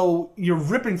 So you're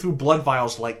ripping through blood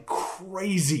vials like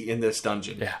crazy in this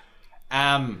dungeon. Yeah.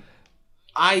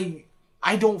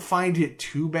 I don't find it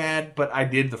too bad, but I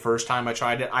did the first time I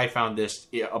tried it. I found this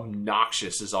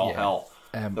obnoxious as all hell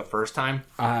the first time.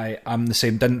 I'm the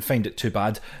same. Didn't find it too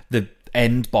bad. The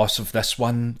end boss of this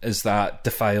one is that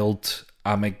defiled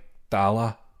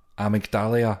amygdala.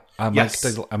 Yes.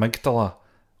 Amygdala.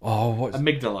 Oh, what?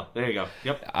 Amygdala. There you go.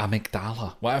 Yep.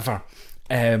 Amygdala. Whatever.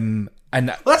 And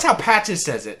well, that's how Patches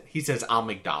says it. He says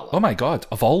amygdala. Oh my god!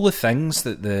 Of all the things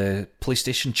that the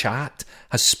PlayStation chat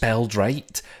has spelled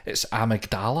right, it's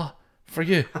amygdala for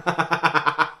you.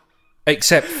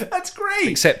 Except that's great.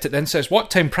 Except it then says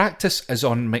what time practice is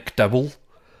on McDowell.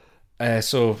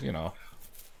 So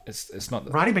it's not.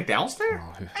 Roddy McDowell's there.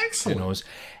 Oh, excellent. Who knows?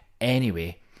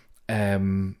 Anyway,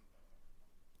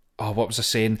 what was I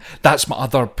saying? That's my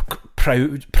other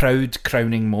proud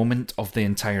crowning moment of the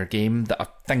entire game that I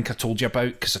think I told you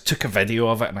about, because I took a video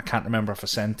of it and I can't remember if I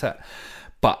sent it.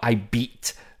 But I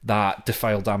beat that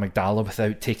defiled amygdala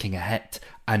without taking a hit,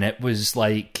 and it was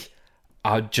like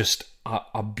a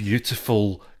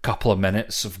beautiful couple of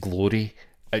minutes of glory.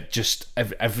 It just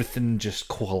everything just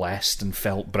coalesced and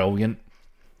felt brilliant.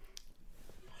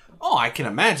 Oh, I can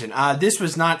imagine. This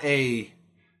was not a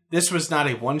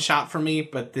one shot for me,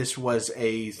 but this was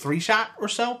a 3-shot or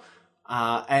so.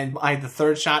 And by the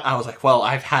third shot, I was like, well,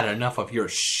 I've had enough of your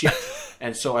shit.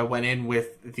 And so I went in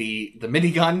with the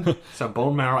minigun, some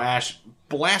bone marrow ash,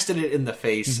 blasted it in the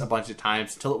face a bunch of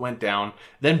times until it went down,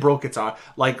 then broke its arm.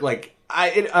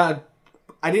 I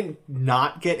didn't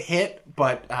not get hit,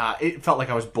 but it felt like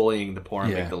I was bullying the poor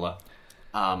amygdala.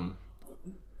 And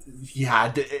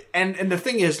the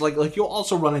thing is, like you'll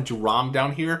also run into Rom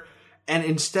down here. And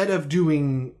instead of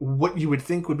doing what you would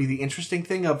think would be the interesting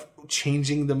thing of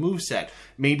changing the moveset,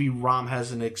 maybe Rom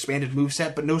has an expanded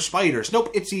moveset, but no spiders.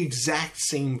 Nope, it's the exact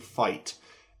same fight.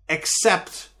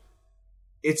 Except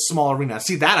it's small arena.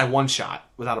 See, that I one-shot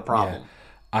without a problem. Yeah.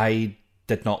 I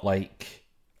did not like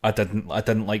I didn't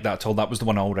like that at all. That was the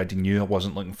one I already knew I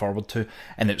wasn't looking forward to,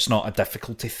 and it's not a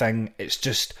difficulty thing. It's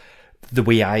just the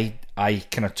way I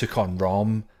kind of took on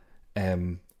ROM.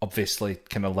 Obviously,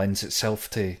 kind of lends itself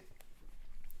to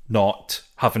not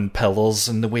having pillars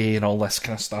in the way and all this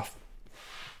kind of stuff.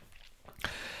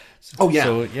 Oh yeah.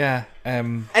 So yeah.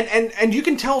 And you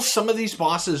can tell some of these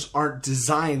bosses aren't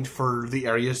designed for the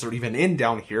areas they're even in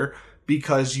down here,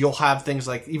 because you'll have things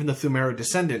like even the Thumera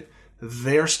Descendant.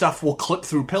 Their stuff will clip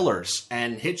through pillars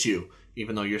and hit you,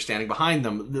 even though you're standing behind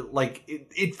them. Like,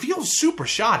 it feels super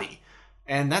shoddy.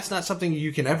 And that's not something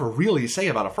you can ever really say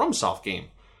about a FromSoft game.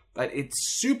 But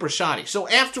it's super shoddy. So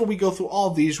after we go through all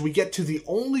of these, we get to the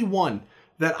only one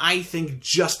that I think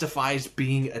justifies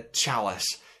being a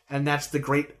chalice. And that's the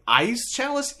Great Eyes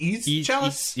Chalice? Ease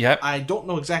Chalice? Yep. I don't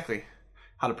know exactly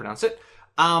how to pronounce it.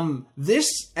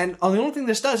 This, and the only thing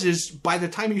this does is, by the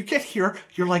time you get here,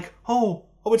 you're like, oh,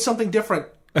 it's something different.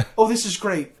 Oh, this is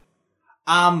great.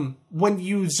 When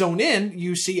you zone in,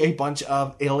 you see a bunch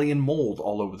of alien mold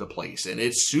all over the place, and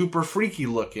it's super freaky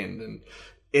looking, and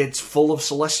it's full of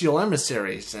celestial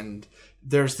emissaries, and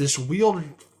there's this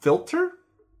weird filter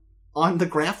on the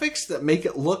graphics that make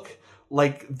it look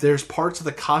like there's parts of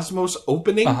the cosmos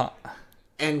opening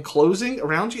and closing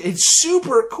around you. It's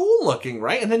super cool looking,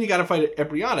 right? And then you gotta fight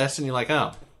Ebrietas, and you're like,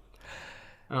 oh.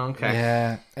 Okay.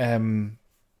 Yeah,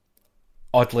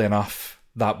 oddly enough,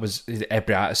 that was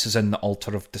Ebrietas is in the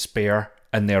Altar of Despair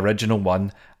in the original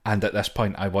one, and at this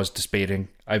point I was despairing.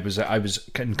 I was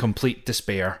in complete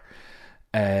despair.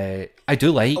 I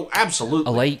do like... Oh, absolutely.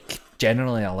 I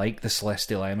like the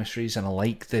celestial emissaries, and I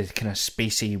like the kind of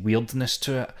spacey weirdness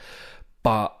to it,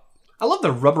 but... I love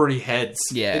the rubbery heads.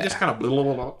 Yeah. They just kind of all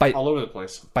over the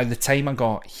place. By the time I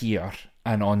got here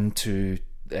and on to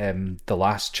the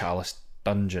last Chalice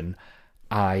dungeon,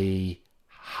 I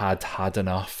had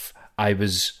enough. I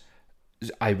was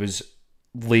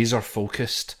laser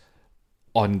focused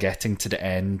on getting to the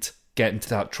end, getting to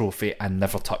that trophy, and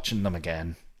never touching them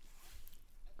again.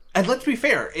 And let's be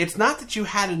fair, it's not that you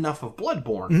had enough of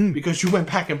Bloodborne, because you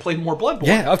went back and played more Bloodborne.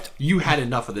 Yeah, you had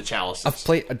enough of the chalices. I've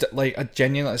played, like I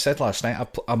genuinely said last night,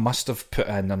 I must have put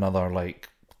in another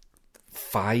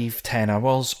 5-10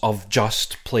 hours of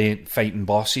just fighting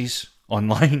bosses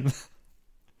online.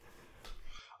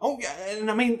 Oh yeah, and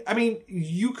I mean,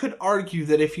 you could argue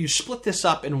that if you split this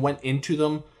up and went into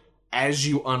them as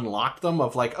you unlock them,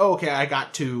 of like, oh, okay, I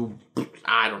got to,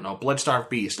 I don't know, Bloodstarved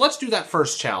Beast. Let's do that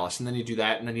first chalice, and then you do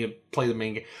that, and then you play the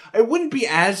main game. It wouldn't be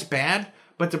as bad,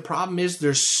 but the problem is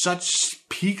there's such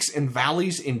peaks and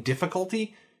valleys in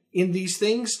difficulty in these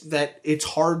things that it's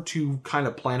hard to kind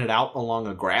of plan it out along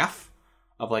a graph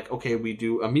of like, okay, we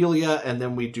do Amelia, and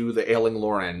then we do the Ailing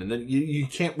Loren, and then you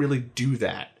can't really do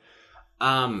that.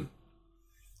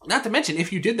 Not to mention,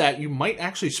 if you did that, you might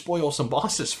actually spoil some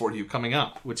bosses for you coming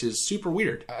up, which is super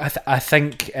weird. I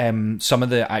think some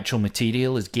of the actual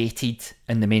material is gated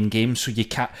in the main game, so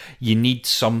you need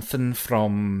something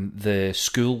from the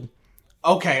school.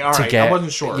 Okay, all right. I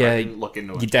wasn't sure. Yeah, I didn't look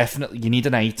into it. You need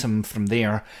an item from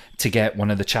there to get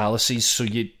one of the chalices. So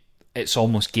it's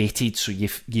almost gated. So you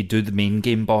do the main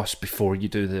game boss before you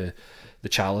do the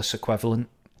chalice equivalent.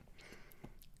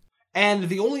 And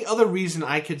the only other reason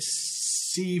I could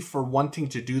see for wanting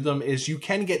to do them is you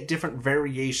can get different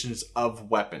variations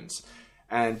of weapons.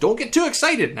 And don't get too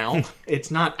excited now. It's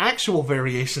not actual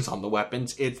variations on the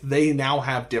weapons. They now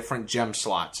have different gem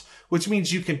slots, which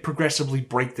means you can progressively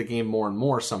break the game more and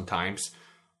more sometimes.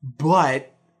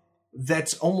 But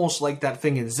that's almost like that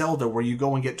thing in Zelda where you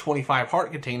go and get 25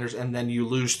 heart containers and then you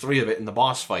lose 3 of it in the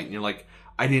boss fight. And you're like,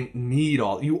 I didn't need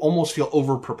all. You almost feel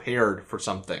over-prepared for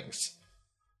some things.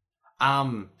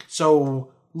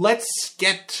 So let's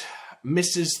get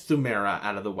Mrs. Thumera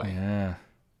out of the way. Yeah.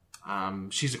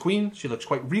 She's a queen. She looks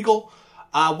quite regal.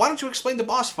 Why don't you explain the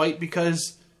boss fight?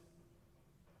 Because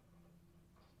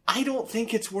I don't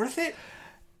think it's worth it.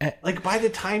 By the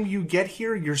time you get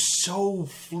here, you're so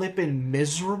flippin'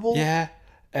 miserable. Yeah.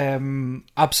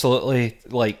 Absolutely.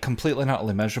 Completely and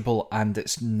utterly miserable, and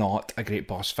it's not a great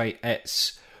boss fight.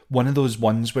 It's one of those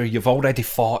ones where you've already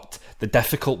fought the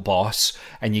difficult boss,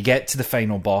 and you get to the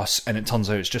final boss, and it turns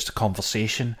out it's just a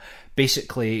conversation.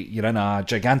 Basically, you're in a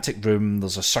gigantic room,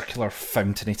 there's a circular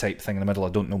fountainy type thing in the middle, I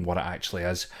don't know what it actually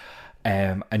is,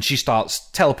 and she starts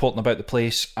teleporting about the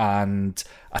place, and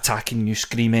attacking you,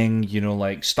 screaming,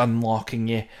 stun locking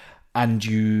you, and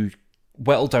you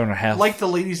whittle down her health. Like the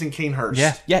ladies in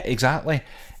Canehurst. Yeah, exactly.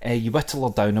 You whittle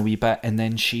her down a wee bit, and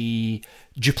then she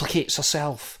duplicates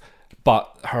herself.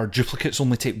 But her duplicates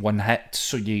only take 1 hit,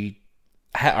 so you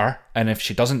hit her, and if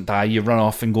she doesn't die, you run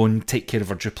off and go and take care of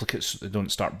her duplicates so they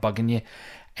don't start bugging you.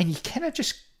 And you kind of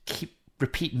just keep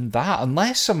repeating that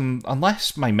unless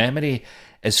my memory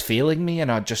is failing me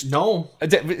and I just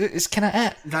it's kind of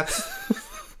it. That's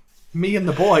me and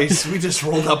the boys. We just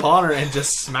rolled up on her and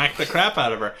just smacked the crap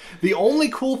out of her. The only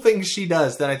cool thing she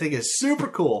does that I think is super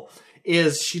cool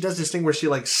is she does this thing where she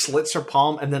like slits her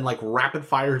palm and then like rapid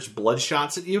fires blood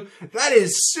shots at you. That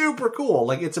is super cool.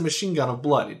 Like it's a machine gun of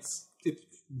blood. It's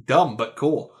dumb but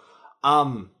cool.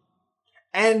 And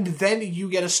then you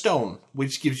get a stone,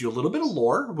 which gives you a little bit of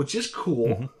lore, which is cool.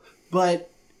 Mm-hmm. But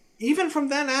even from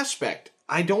that aspect,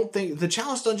 I don't think the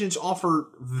Chalice Dungeons offer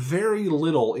very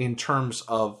little in terms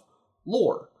of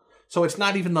lore. So it's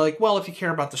not even like, well, if you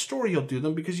care about the story, you'll do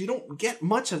them, because you don't get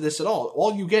much of this at all.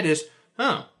 All you get is,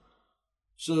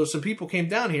 so some people came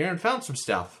down here and found some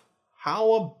stuff.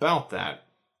 How about that?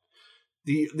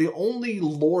 The only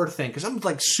lore thing, because I'm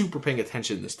like super paying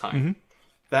attention this time,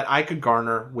 that I could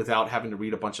garner without having to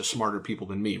read a bunch of smarter people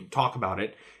than me talk about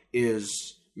it,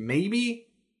 is maybe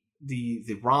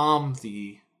the Rom,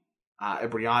 the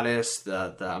Ebriatis,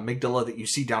 the amygdala that you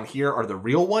see down here are the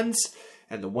real ones,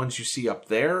 and the ones you see up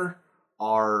there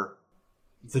are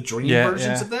the dream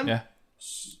versions of them. Yeah.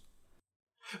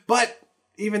 But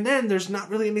even then, there's not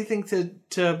really anything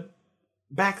to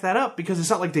back that up, because it's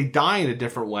not like they die in a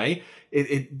different way.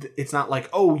 It's not like,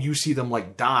 oh, you see them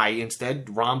like die.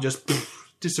 Instead, Rom just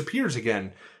disappears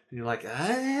again. And you're like,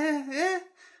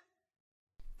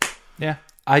 Yeah.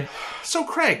 So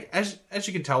Craig, as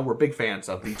you can tell, we're big fans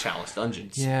of the Chalice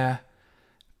Dungeons. Yeah.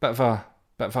 Bit of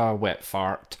a wet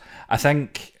fart. I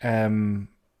think they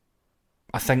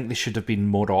should have been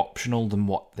more optional than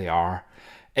what they are.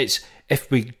 It's,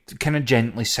 if we kind of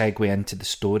gently segue into the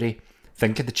story,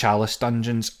 think of the Chalice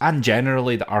Dungeons and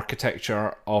generally the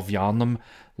architecture of Yharnam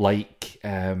like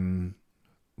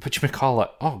whatchamacallit?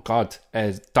 Oh god,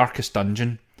 Darkest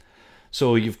Dungeon.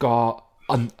 So you've got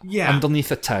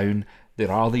underneath a town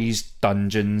there are these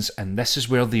dungeons, and this is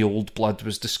where the old blood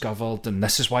was discovered, and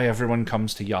this is why everyone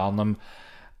comes to Yharnam.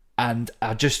 And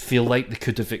I just feel like they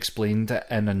could have explained it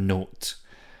in a note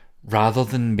rather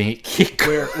than make you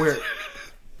where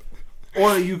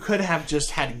or you could have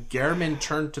just had Gehrman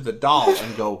turn to the doll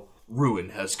and go,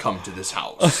 "Ruin has come to this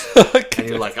house." And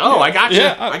you're like, "Oh, I got you.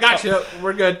 I got you.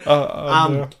 We're good."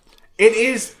 No. It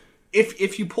is,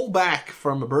 if you pull back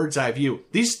from a bird's eye view,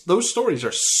 those stories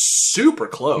are super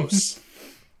close.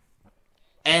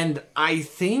 And I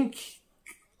think,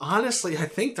 honestly,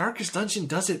 Darkest Dungeon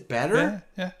does it better.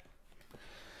 Yeah.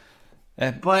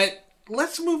 But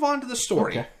let's move on to the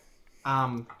story.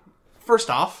 Okay. First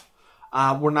off,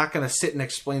 we're not going to sit and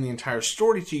explain the entire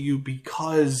story to you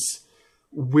because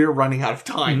we're running out of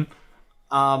time.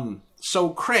 So,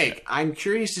 Craig, I'm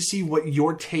curious to see what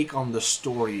your take on the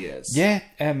story is. Yeah,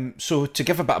 so to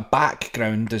give a bit of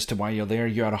background as to why you're there,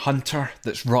 you're a hunter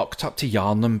that's rocked up to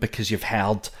Yharnam because you've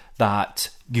heard that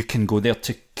you can go there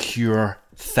to cure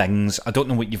things. I don't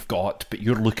know what you've got, but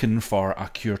you're looking for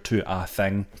a cure to a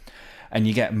thing. And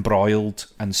you get embroiled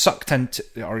and sucked into,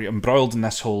 or embroiled in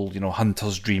this whole,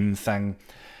 hunter's dream thing,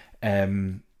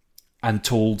 and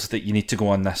told that you need to go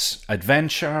on this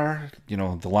adventure.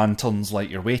 The lanterns light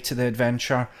your way to the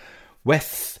adventure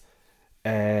with,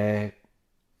 like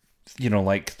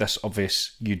this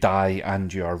obvious, you die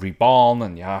and you are reborn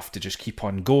and you have to just keep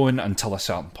on going until a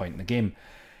certain point in the game.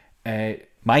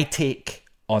 My take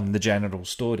on the general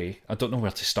story, I don't know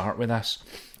where to start with this.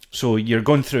 So you're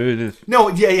going through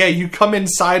you come in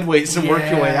sideways and work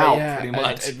your way out, pretty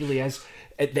much. It really is.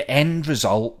 At the end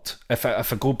result, if I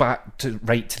go back to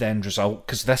the end result,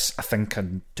 because this I think I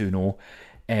do know,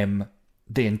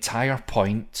 the entire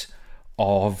point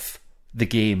of the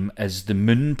game is the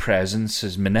moon presence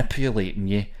is manipulating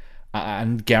you,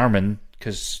 and Gehrman,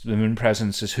 because the moon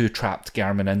presence is who trapped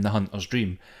Gehrman in the hunter's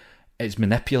dream, is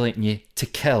manipulating you to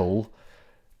kill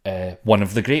one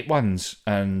of the great ones,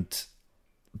 and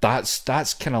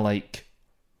that's kind of like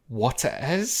what it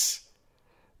is.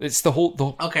 It's the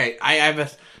whole. Okay, I have a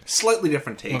slightly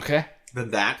different take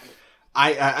than that.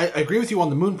 I agree with you on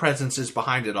the moon presence is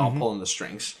behind it all, pulling the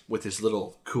strings with his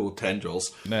little cool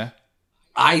tendrils. Yeah.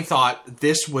 I thought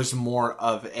this was more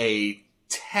of a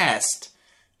test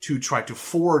to try to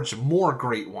forge more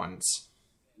great ones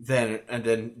and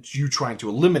then you trying to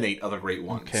eliminate other great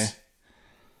ones. Okay.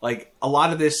 Like, a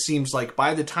lot of this seems like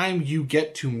by the time you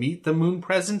get to meet the moon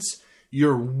presence,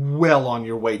 you're well on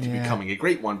your way to becoming a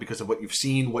great one because of what you've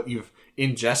seen, what you've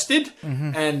ingested,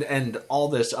 and all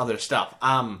this other stuff.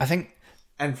 I think...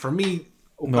 And for me...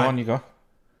 on you go.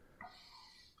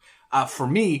 For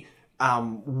me,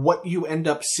 what you end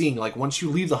up seeing, like, once you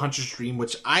leave the Hunter's Dream,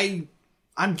 which I'm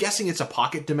guessing it's a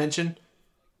pocket dimension,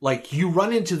 like, you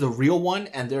run into the real one,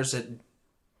 and there's a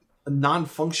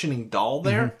non-functioning doll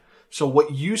there. So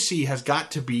what you see has got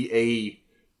to be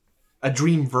a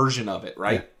dream version of it,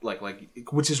 right? Yeah. Like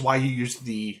which is why you use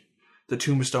the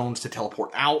tombstones to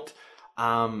teleport out.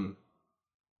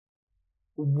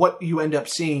 What you end up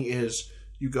seeing is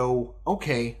you go,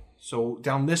 okay, so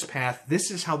down this path,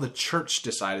 this is how the church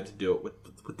decided to do it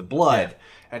with the blood. Yeah.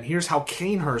 And here's how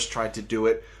Canehurst tried to do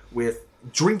it with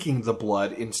drinking the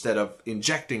blood instead of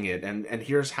injecting it. And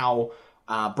here's how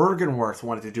Bergenworth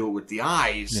wanted to do it with the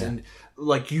eyes. Yeah. And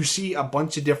like you see a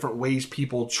bunch of different ways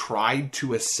people tried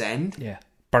to ascend. Yeah.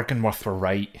 Bergenworth were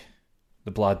right.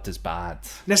 The blood is bad.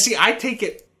 Now see, I take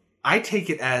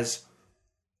it as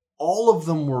all of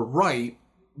them were right,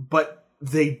 but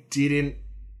they didn't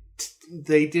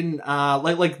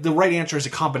like the right answer is a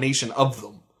combination of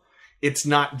them. It's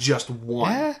not just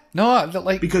one. Yeah. No,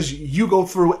 like because you go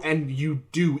through and you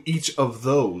do each of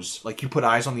those. Like you put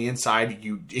eyes on the inside,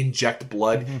 you inject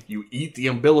blood, you eat the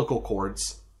umbilical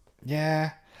cords.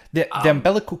 Yeah. The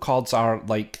umbilical cords are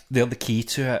like they're the key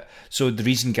to it. So the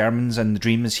reason Gehrman's in the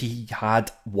dream is he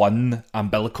had one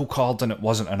umbilical cord and it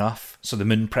wasn't enough. So the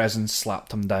moon presence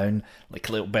slapped him down like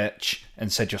a little bitch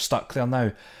and said, "You're stuck there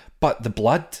now." But the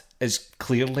blood is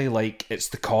clearly like it's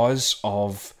the cause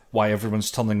of why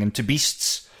everyone's turning into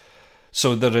beasts.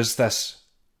 So there is this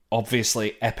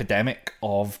obviously epidemic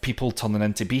of people turning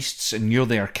into beasts, and you're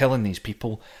there killing these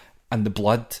people, and the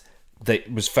blood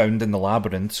that was found in the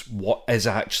labyrinth, what is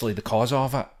actually the cause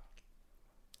of it?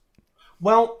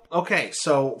 Well, okay,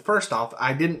 so first off,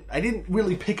 I didn't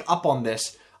really pick up on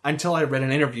this until I read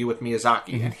an interview with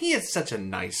Miyazaki, and he is such a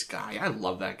nice guy. I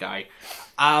love that guy.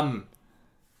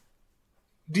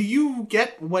 Do you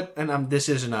get what? And this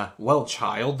isn't a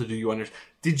child. Do you understand?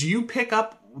 Did you pick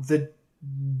up the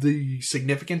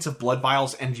significance of blood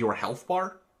vials and your health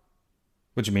bar?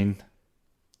 What do you mean?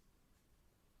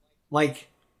 Like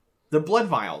the blood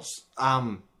vials.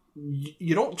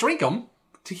 You don't drink them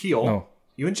to heal. No.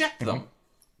 You inject them.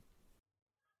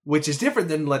 Which is different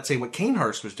than, let's say, what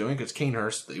Canehurst was doing, because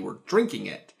Canehurst, they were drinking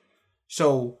it.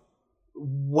 So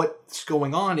what's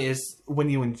going on is when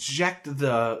you inject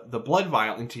the blood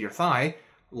vial into your thigh,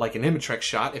 like an Imitrex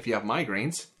shot if you have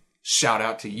migraines, shout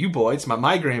out to you boys, my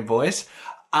migraine boys,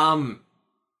 it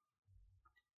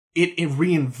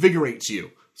reinvigorates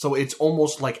you. So it's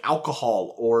almost like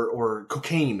alcohol or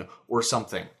cocaine or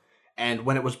something. And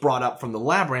when it was brought up from the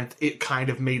labyrinth, it kind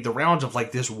of made the rounds of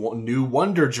like this new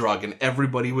wonder drug, and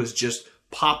everybody was just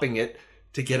popping it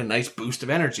to get a nice boost of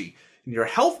energy. In your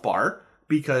health bar,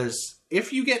 because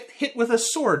if you get hit with a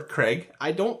sword, Craig,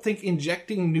 I don't think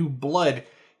injecting new blood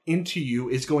into you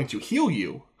is going to heal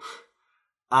you.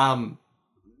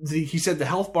 He said the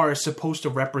health bar is supposed to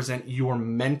represent your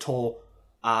mental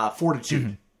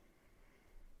fortitude.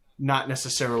 Not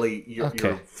necessarily your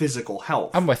physical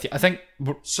health. I'm with you. I think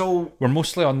we're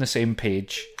mostly on the same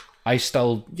page. I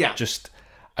still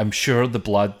I'm sure the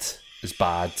blood is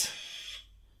bad.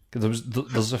 There's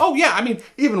oh yeah, I mean,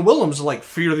 even Willem's like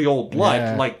fear the old blood.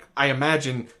 Yeah. Like I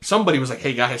imagine somebody was like,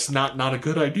 "Hey guys, not a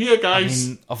good idea, guys." I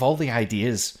mean, of all the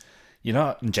ideas, you're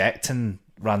not injecting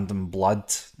random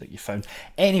blood that you found.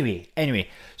 Anyway.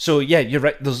 So yeah, you're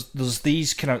right. There's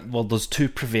these there's two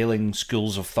prevailing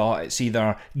schools of thought. It's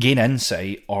either gain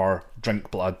insight or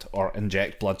drink blood or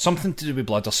inject blood. Something to do with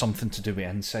blood or something to do with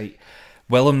insight.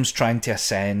 Willem's trying to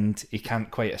ascend. He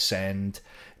can't quite ascend.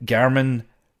 Gehrman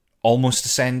almost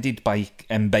ascended by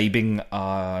imbibing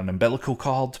an umbilical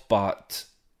cord, but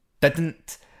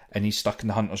didn't. And he's stuck in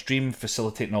the hunter's dream,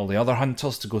 facilitating all the other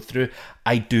hunters to go through.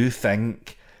 I do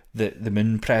think that the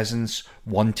moon presence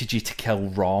wanted you to kill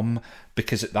Rom,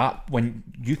 because when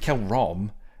you kill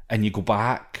Rom and you go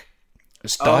back,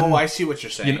 it's done. Oh, I see what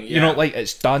you're saying. You know, like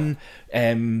it's done.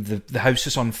 The house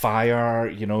is on fire.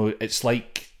 You know, it's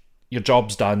like your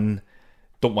job's done.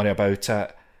 Don't worry about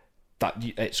it.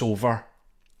 It's over.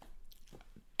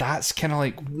 That's kind of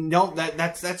like no.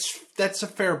 That's a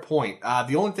fair point.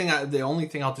 The only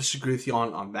thing I'll disagree with you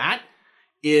on that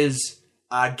is.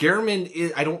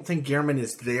 Gehrman, I don't think Gehrman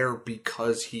is there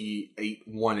because he ate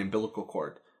one umbilical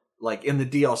cord. Like, in the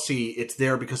DLC, it's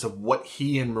there because of what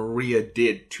he and Maria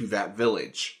did to that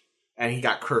village. And he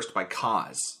got cursed by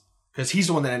Kaz. Because he's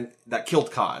the one that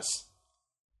killed Kaz.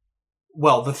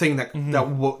 Well, the thing that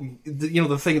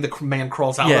the thing the man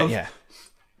crawls out of? Yeah.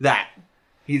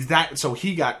 So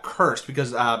he got cursed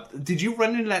because, did you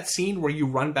run into that scene where you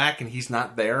run back and he's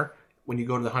not there when you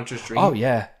go to the Hunter's Dream? Oh,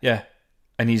 yeah.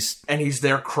 And he's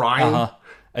there crying.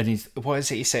 And what is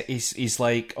it he said? He's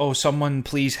like, "Oh, someone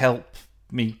please help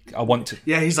me. I want to."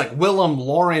 Yeah, he's like, "Willem,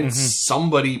 Lawrence,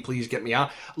 somebody please get me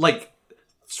out." Like,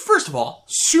 first of all,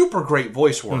 super great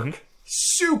voice work.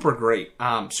 Super great.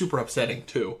 Super upsetting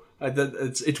too.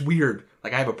 It's weird.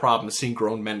 Like, I have a problem seeing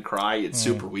grown men cry. It's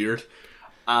super weird.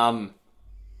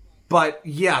 But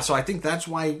yeah, so I think that's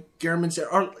why Gehrman's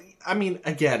there. Or, I mean,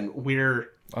 again,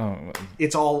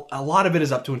 it's all, a lot of it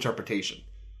is up to interpretation.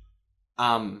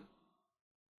 And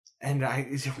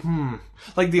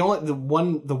like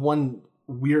the one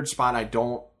weird spot I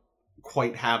don't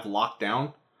quite have locked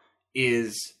down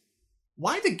is,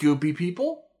 why the goopy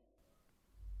people?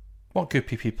 What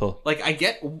goopy people? Like, I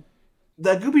get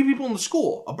the goopy people in the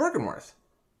school of Bergenworth.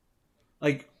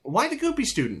 Like, why the goopy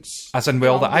students? As in, with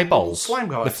all the eyeballs, slime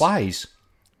gods. the flies.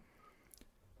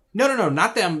 No,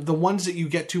 not them. The ones that you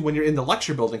get to when you're in the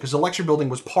lecture building, because the lecture building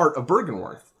was part of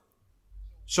Bergenworth.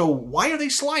 So why are they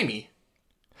slimy?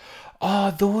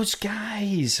 Oh, those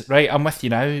guys. Right, I'm with you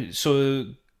now. So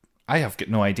I have got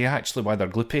no idea, actually, why they're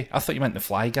gloopy. I thought you meant the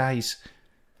fly guys.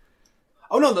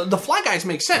 Oh, no, the fly guys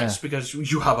make sense, because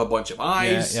you have a bunch of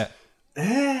eyes.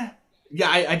 Yeah.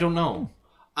 I don't know.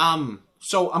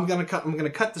 So I'm gonna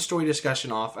cut the story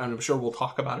discussion off, and I'm sure we'll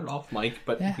talk about it off mic,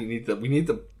 but we need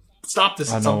to stop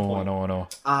this at some point. I know.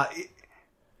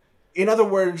 In other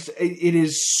words, it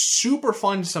is super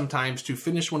fun sometimes to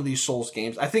finish one of these Souls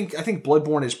games. I think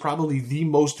Bloodborne is probably the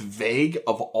most vague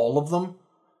of all of them,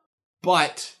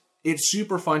 but it's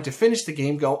super fun to finish the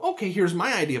game, go, okay, here's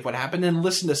my idea of what happened, and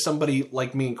listen to somebody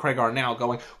like me and Craig are now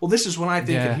going, well, this is what I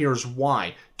think, and here's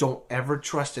why. Don't ever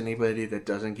trust anybody that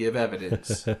doesn't give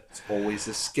evidence. It's always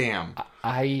a scam.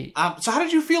 So how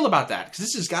did you feel about that? Because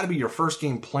this has got to be your first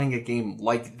game playing a game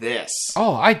like this.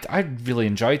 Oh, I really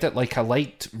enjoyed it. Like, I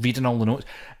liked reading all the notes.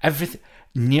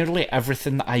 Nearly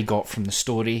everything that I got from the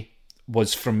story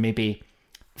was from maybe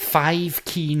 5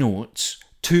 key notes,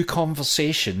 2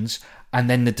 conversations, and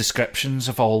then the descriptions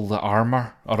of all the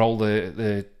armor, or all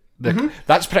the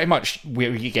that's pretty much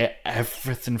where you get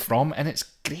everything from, and it's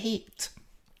great.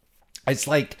 It's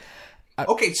like,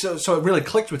 okay, so it really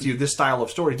clicked with you, this style of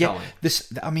storytelling. Yeah,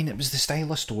 it was the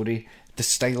style of story, the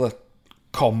style of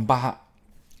combat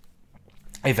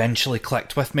eventually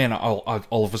clicked with me, and I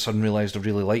all of a sudden realised I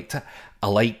really liked it. I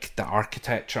like the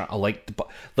architecture, I liked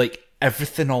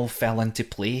everything all fell into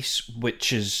place,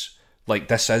 which is, like,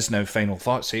 this is now Final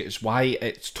Thoughts. It's why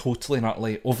it's totally and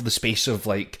utterly, over the space of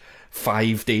like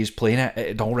 5 days playing it, it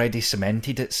had already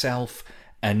cemented itself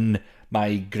in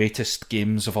my greatest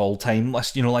games of all time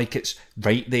list. You know, like, it's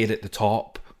right there at the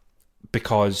top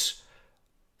because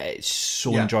it's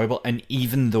so enjoyable. And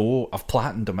even though I've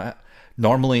platinumed it,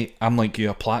 normally I'm like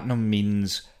you, a platinum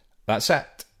means that's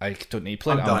it. I don't need to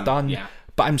play it. I'm done. Yeah.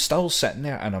 But I'm still sitting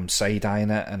there and I'm side-eyeing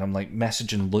it, and I'm like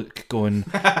messaging Luke going,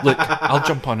 look, I'll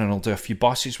jump on and I'll do a few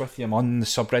bosses with you. I'm on the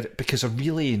subreddit because I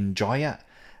really enjoy it.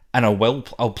 And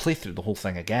I'll play through the whole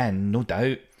thing again, no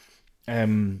doubt.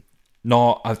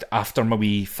 Not after my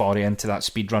wee foray into that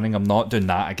speedrunning, I'm not doing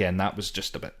that again. That was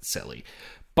just a bit silly.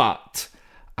 But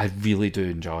I really do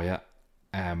enjoy it.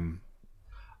 I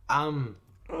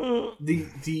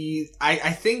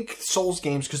think Souls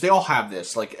games, because they all have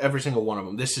this, like every single one of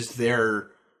them, this is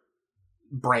their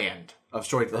brand of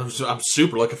story. I'm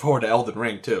super looking forward to Elden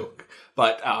Ring too,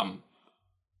 but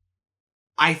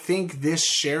I think this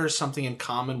shares something in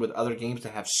common with other games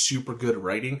that have super good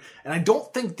writing, and I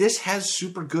don't think this has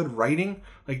super good writing.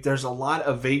 Like, there's a lot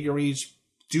of vagaries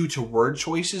due to word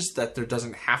choices that there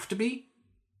doesn't have to be,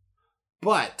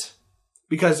 but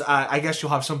because I guess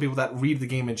you'll have some people that read the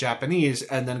game in Japanese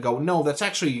and then go, no, it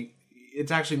actually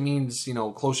means,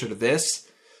 closer to this.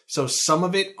 So some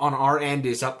of it on our end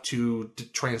is up to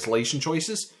translation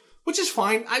choices, which is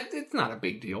fine. It's not a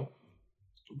big deal.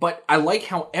 But I like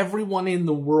how everyone in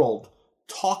the world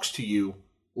talks to you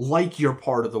like you're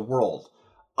part of the world.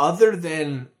 Other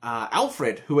than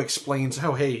Alfred, who explains,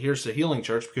 oh, hey, here's the healing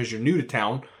church because you're new to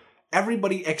town.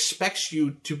 Everybody expects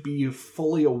you to be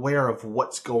fully aware of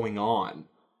what's going on.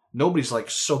 Nobody's like,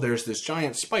 so there's this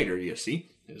giant spider, you see?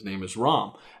 His name is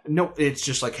Rom. No, it's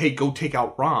just like, hey, go take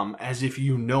out Rom, as if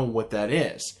you know what that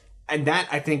is. And that,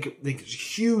 I think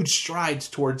is huge strides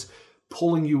towards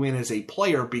pulling you in as a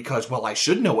player because, well, I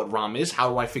should know what Rom is. How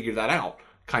do I figure that out?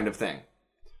 Kind of thing.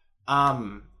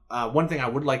 One thing I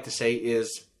would like to say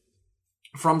is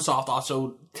FromSoft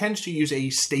also tends to use a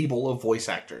stable of voice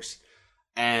actors.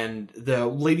 And the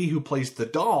lady who plays the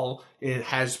doll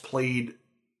has played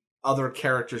other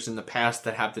characters in the past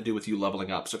that have to do with you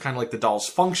leveling up. So kind of like the doll's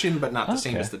function, but not the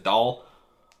same as the doll.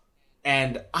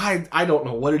 And I don't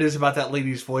know what it is about that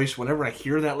lady's voice. Whenever I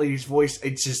hear that lady's voice,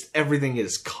 it's just, everything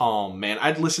is calm, man.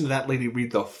 I'd listen to that lady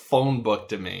read the phone book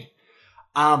to me.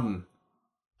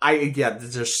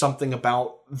 There's something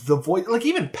about the voice, like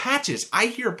even Patches. I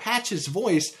hear Patches'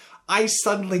 voice, I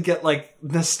suddenly get like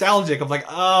nostalgic. I'm like,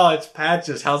 oh, it's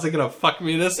Patches. How's it gonna fuck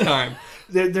me this time?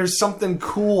 there's something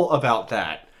cool about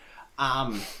that.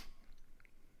 All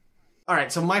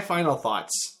right, so my final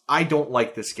thoughts. I don't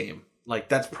like this game. Like,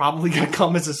 that's probably going to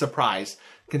come as a surprise,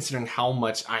 considering how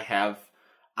much I have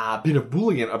been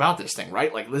ebullient about this thing,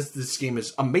 right? Like, this game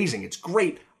is amazing. It's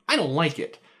great. I don't like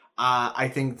it. I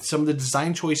think some of the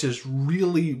design choices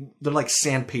really, they're like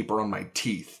sandpaper on my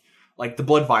teeth. Like the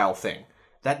blood vial thing.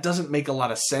 That doesn't make a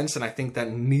lot of sense, and I think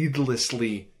that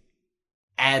needlessly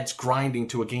adds grinding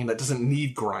to a game that doesn't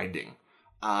need grinding.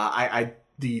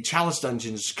 The chalice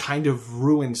dungeons kind of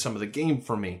ruined some of the game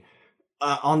for me.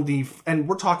 And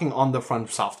we're talking on the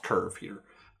FromSoft curve here.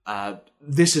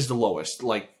 This is the lowest.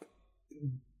 Like,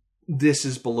 this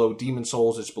is below Demon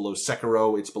Souls, it's below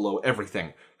Sekiro, it's below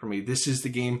everything for me. This is the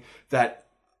game that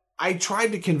I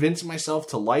tried to convince myself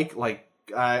to like. Like,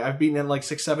 I've beaten it like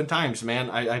 6-7 times, man.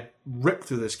 I ripped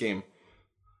through this game.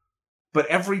 But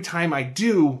every time I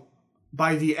do,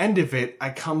 by the end of it, I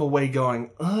come away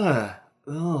going, I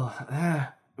don't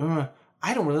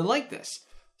really like this.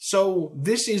 So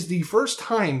this is the first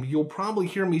time you'll probably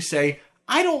hear me say,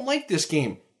 I don't like this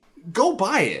game. Go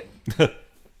buy it.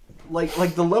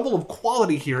 like the level of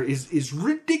quality here is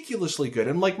ridiculously good.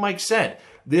 And like Mike said,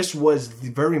 this was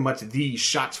very much the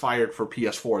shots fired for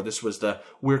PS4. This was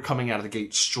we're coming out of the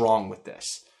gate strong with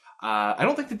this. I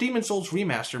don't think the Demon Souls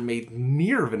remaster made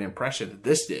near of an impression that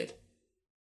this did.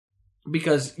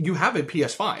 Because you have a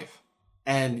PS5.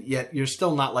 And yet you're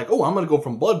still not like, oh, I'm going to go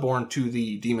from Bloodborne to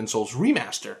the Demon Souls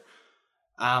remaster.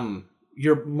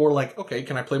 You're more like, okay,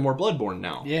 can I play more Bloodborne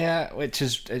now? Yeah,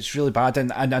 it's really bad.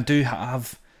 And I do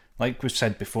have, like we've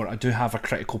said before, I do have a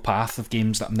critical path of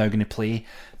games that I'm now going to play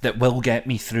that will get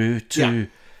me through to,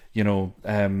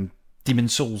 Demon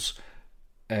Souls.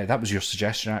 That was your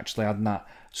suggestion, actually, adding that.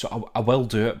 So I will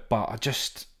do it, but I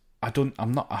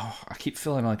keep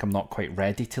feeling like I'm not quite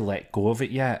ready to let go of it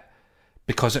yet.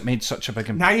 Because it made such a big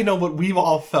impact. Now you know what we've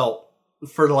all felt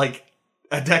for like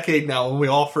a decade now when we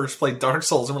all first played Dark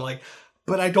Souls. And we're like,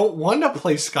 but I don't want to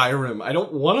play Skyrim. I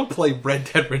don't want to play Red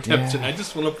Dead Redemption. Yeah. I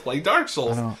just want to play Dark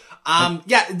Souls.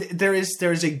 There is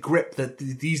a grip that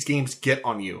these games get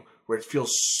on you where it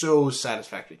feels so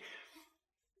satisfactory.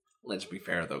 Let's be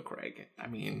fair though, Craig. I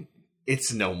mean,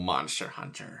 it's no Monster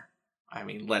Hunter. I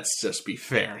mean, let's just be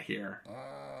fair here.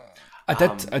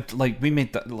 We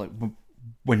made that, like,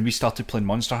 when we started playing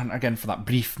Monster Hunter again, for that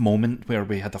brief moment where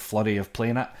we had a flurry of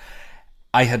playing it,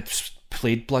 I had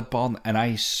played Bloodborne, and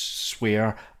I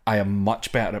swear I am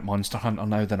much better at Monster Hunter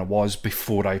now than I was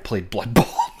before I played Bloodborne.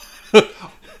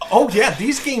 Oh yeah,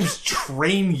 these games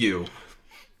train you.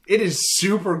 It is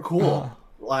super cool.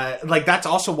 Like, that's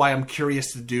also why I'm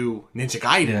curious to do Ninja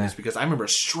Gaiden, is because I remember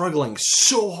struggling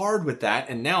so hard with that,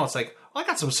 and now it's like, I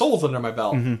got some souls under my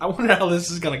belt. I wonder how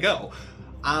this is going to go.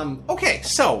 Okay,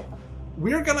 so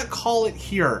we're going to call it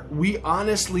here. We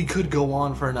honestly could go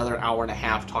on for another hour and a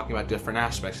half talking about different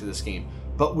aspects of this game.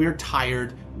 But we're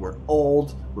tired, we're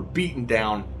old, we're beaten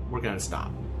down, we're going to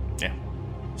stop. Yeah.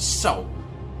 So,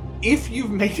 if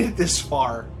you've made it this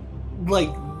far, like,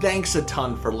 thanks a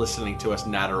ton for listening to us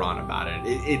natter on about it.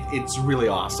 It's really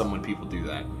awesome when people do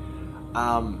that.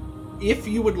 If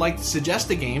you would like to suggest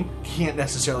a game, can't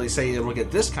necessarily say it will get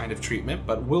this kind of treatment,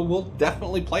 but we'll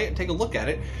definitely play it and take a look at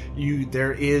it.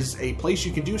 There is a place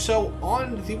you can do so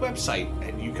on the website,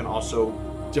 and you can also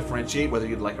differentiate whether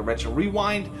you'd like a retro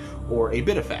rewind or a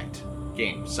bit effect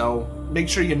game. So make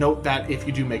sure you note that if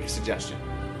you do make a suggestion.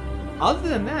 Other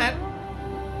than that,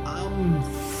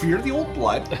 fear the old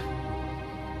blood.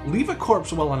 Leave a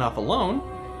corpse well enough alone,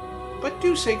 but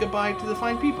do say goodbye to the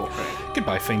fine people, Craig.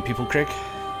 Goodbye, fine people, Craig.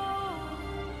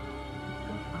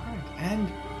 And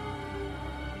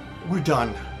we're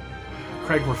done.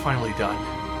 Craig, we're finally done.